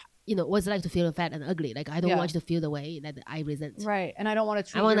to what's it like to feel fat and ugly. Like I don't want you to feel the way that I resent. Right. And I don't want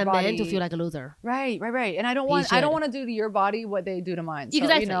to treat I want your a body man to feel like a loser. Right. And I don't want to do to your body what they do to mine. So,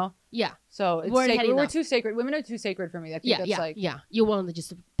 exactly. Yeah. So it's sacred. We're too sacred. Women are too sacred for me. I think that's like you want to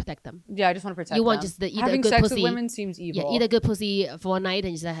just protect protect them. Yeah, I just want to protect you want them. just eat having a good sex pussy. with women seems evil. Yeah, eat a good pussy for one night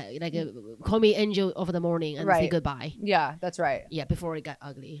and just call me angel over the morning and say goodbye. Yeah, that's right. Yeah, before it got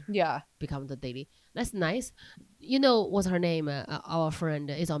ugly. Yeah, become the daily. That's nice. You know what's her name? Our friend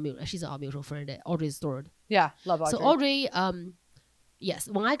is she's our mutual friend, Audrey Stewart. Yeah, love Audrey. So Audrey, yes,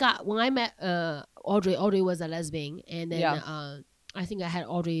 when I met Audrey was a lesbian, and then I think I had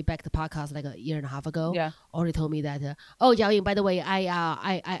Audrey back to the podcast like a year and a half ago. Yeah. Audrey told me that, oh, Jiaoying, by the way,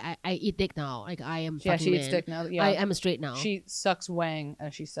 I eat dick now. Like I am fucking she eats man. dick now. Yeah. I'm straight now. She sucks wang,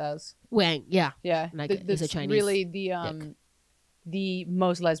 as she says. Wang, yeah. Yeah. Like it's a Chinese really dick. The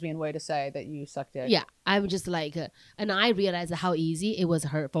most lesbian way to say that you suck dick. Yeah. I'm just like, and I realized how easy it was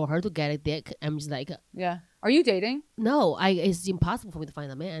for her to get a dick. I'm just like, yeah. Are you dating? No, it's impossible for me to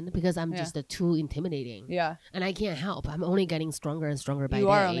find a man because I'm just too intimidating. Yeah. And I can't help. I'm only getting stronger and stronger by day. You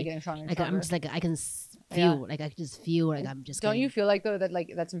are only getting stronger and stronger. I'm just like, I can feel, like I just feel like I'm just Don't you feel like though that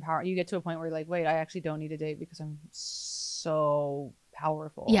like that's empowering? You get to a point where you're like, wait, I actually don't need a date because I'm so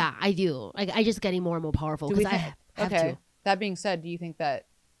powerful. Yeah, I do. Like I just getting more and more powerful because I have to. That being said, do you think that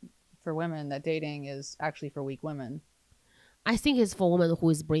for women that dating is actually for weak women? I think it's for women who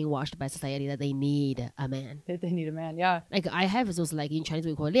is brainwashed by society that they need a man. They need a man, yeah. Like I have those like in Chinese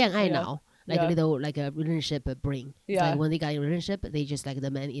we call 恋爱脑. Like a little like a relationship brain. Yeah. Like when they got in a relationship, they just like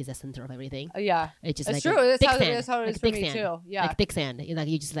the man is the center of everything. Yeah. It's just that's like true. That's how it like is for me too. Yeah. Like dick sand. Like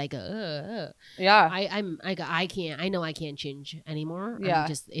you just like Yeah. I can't. I know I can't change anymore. Yeah.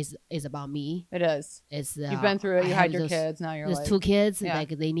 Just it's about me. It is. It's you've been through it. You had your kids. Now you're there's like 2 kids. Yeah. Like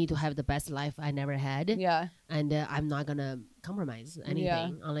they need to have the best life I never had. Yeah. And I'm not gonna compromise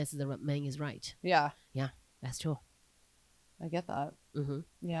anything unless the man is right. Yeah. Yeah. That's true. I get that. Mm-hmm.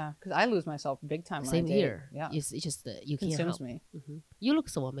 Yeah, because I lose myself big time. Same when I date. here. Yeah, it's just you can't consumes help. me. Mm-hmm. You look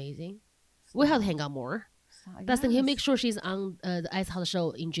so amazing. We have to hang out more. Dustin, he'll make sure she's on the Ice House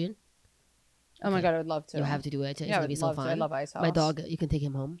show in June. Oh my god, I would love to. You have to do it. It's gonna be so fun. I love Ice House. My dog, you can take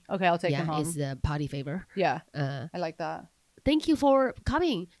him home. Okay, I'll take him home. It's a party favor. Yeah, I like that. Thank you for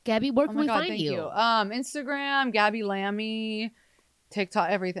coming, Gabby. Where can we find you? Instagram, Gabby Lamb. TikTok,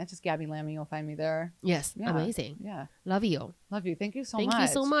 everything. Just Gabby Lamb. You'll find me there. Yes, amazing. Yeah, love you. Love you. Thank you so much. Thank you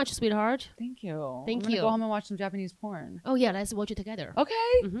so much, sweetheart. Thank you. Thank I'm you. gonna go home and watch some Japanese porn. Oh yeah, let's watch it together.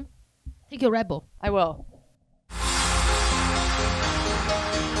 Okay. Take your Red Bull. I will.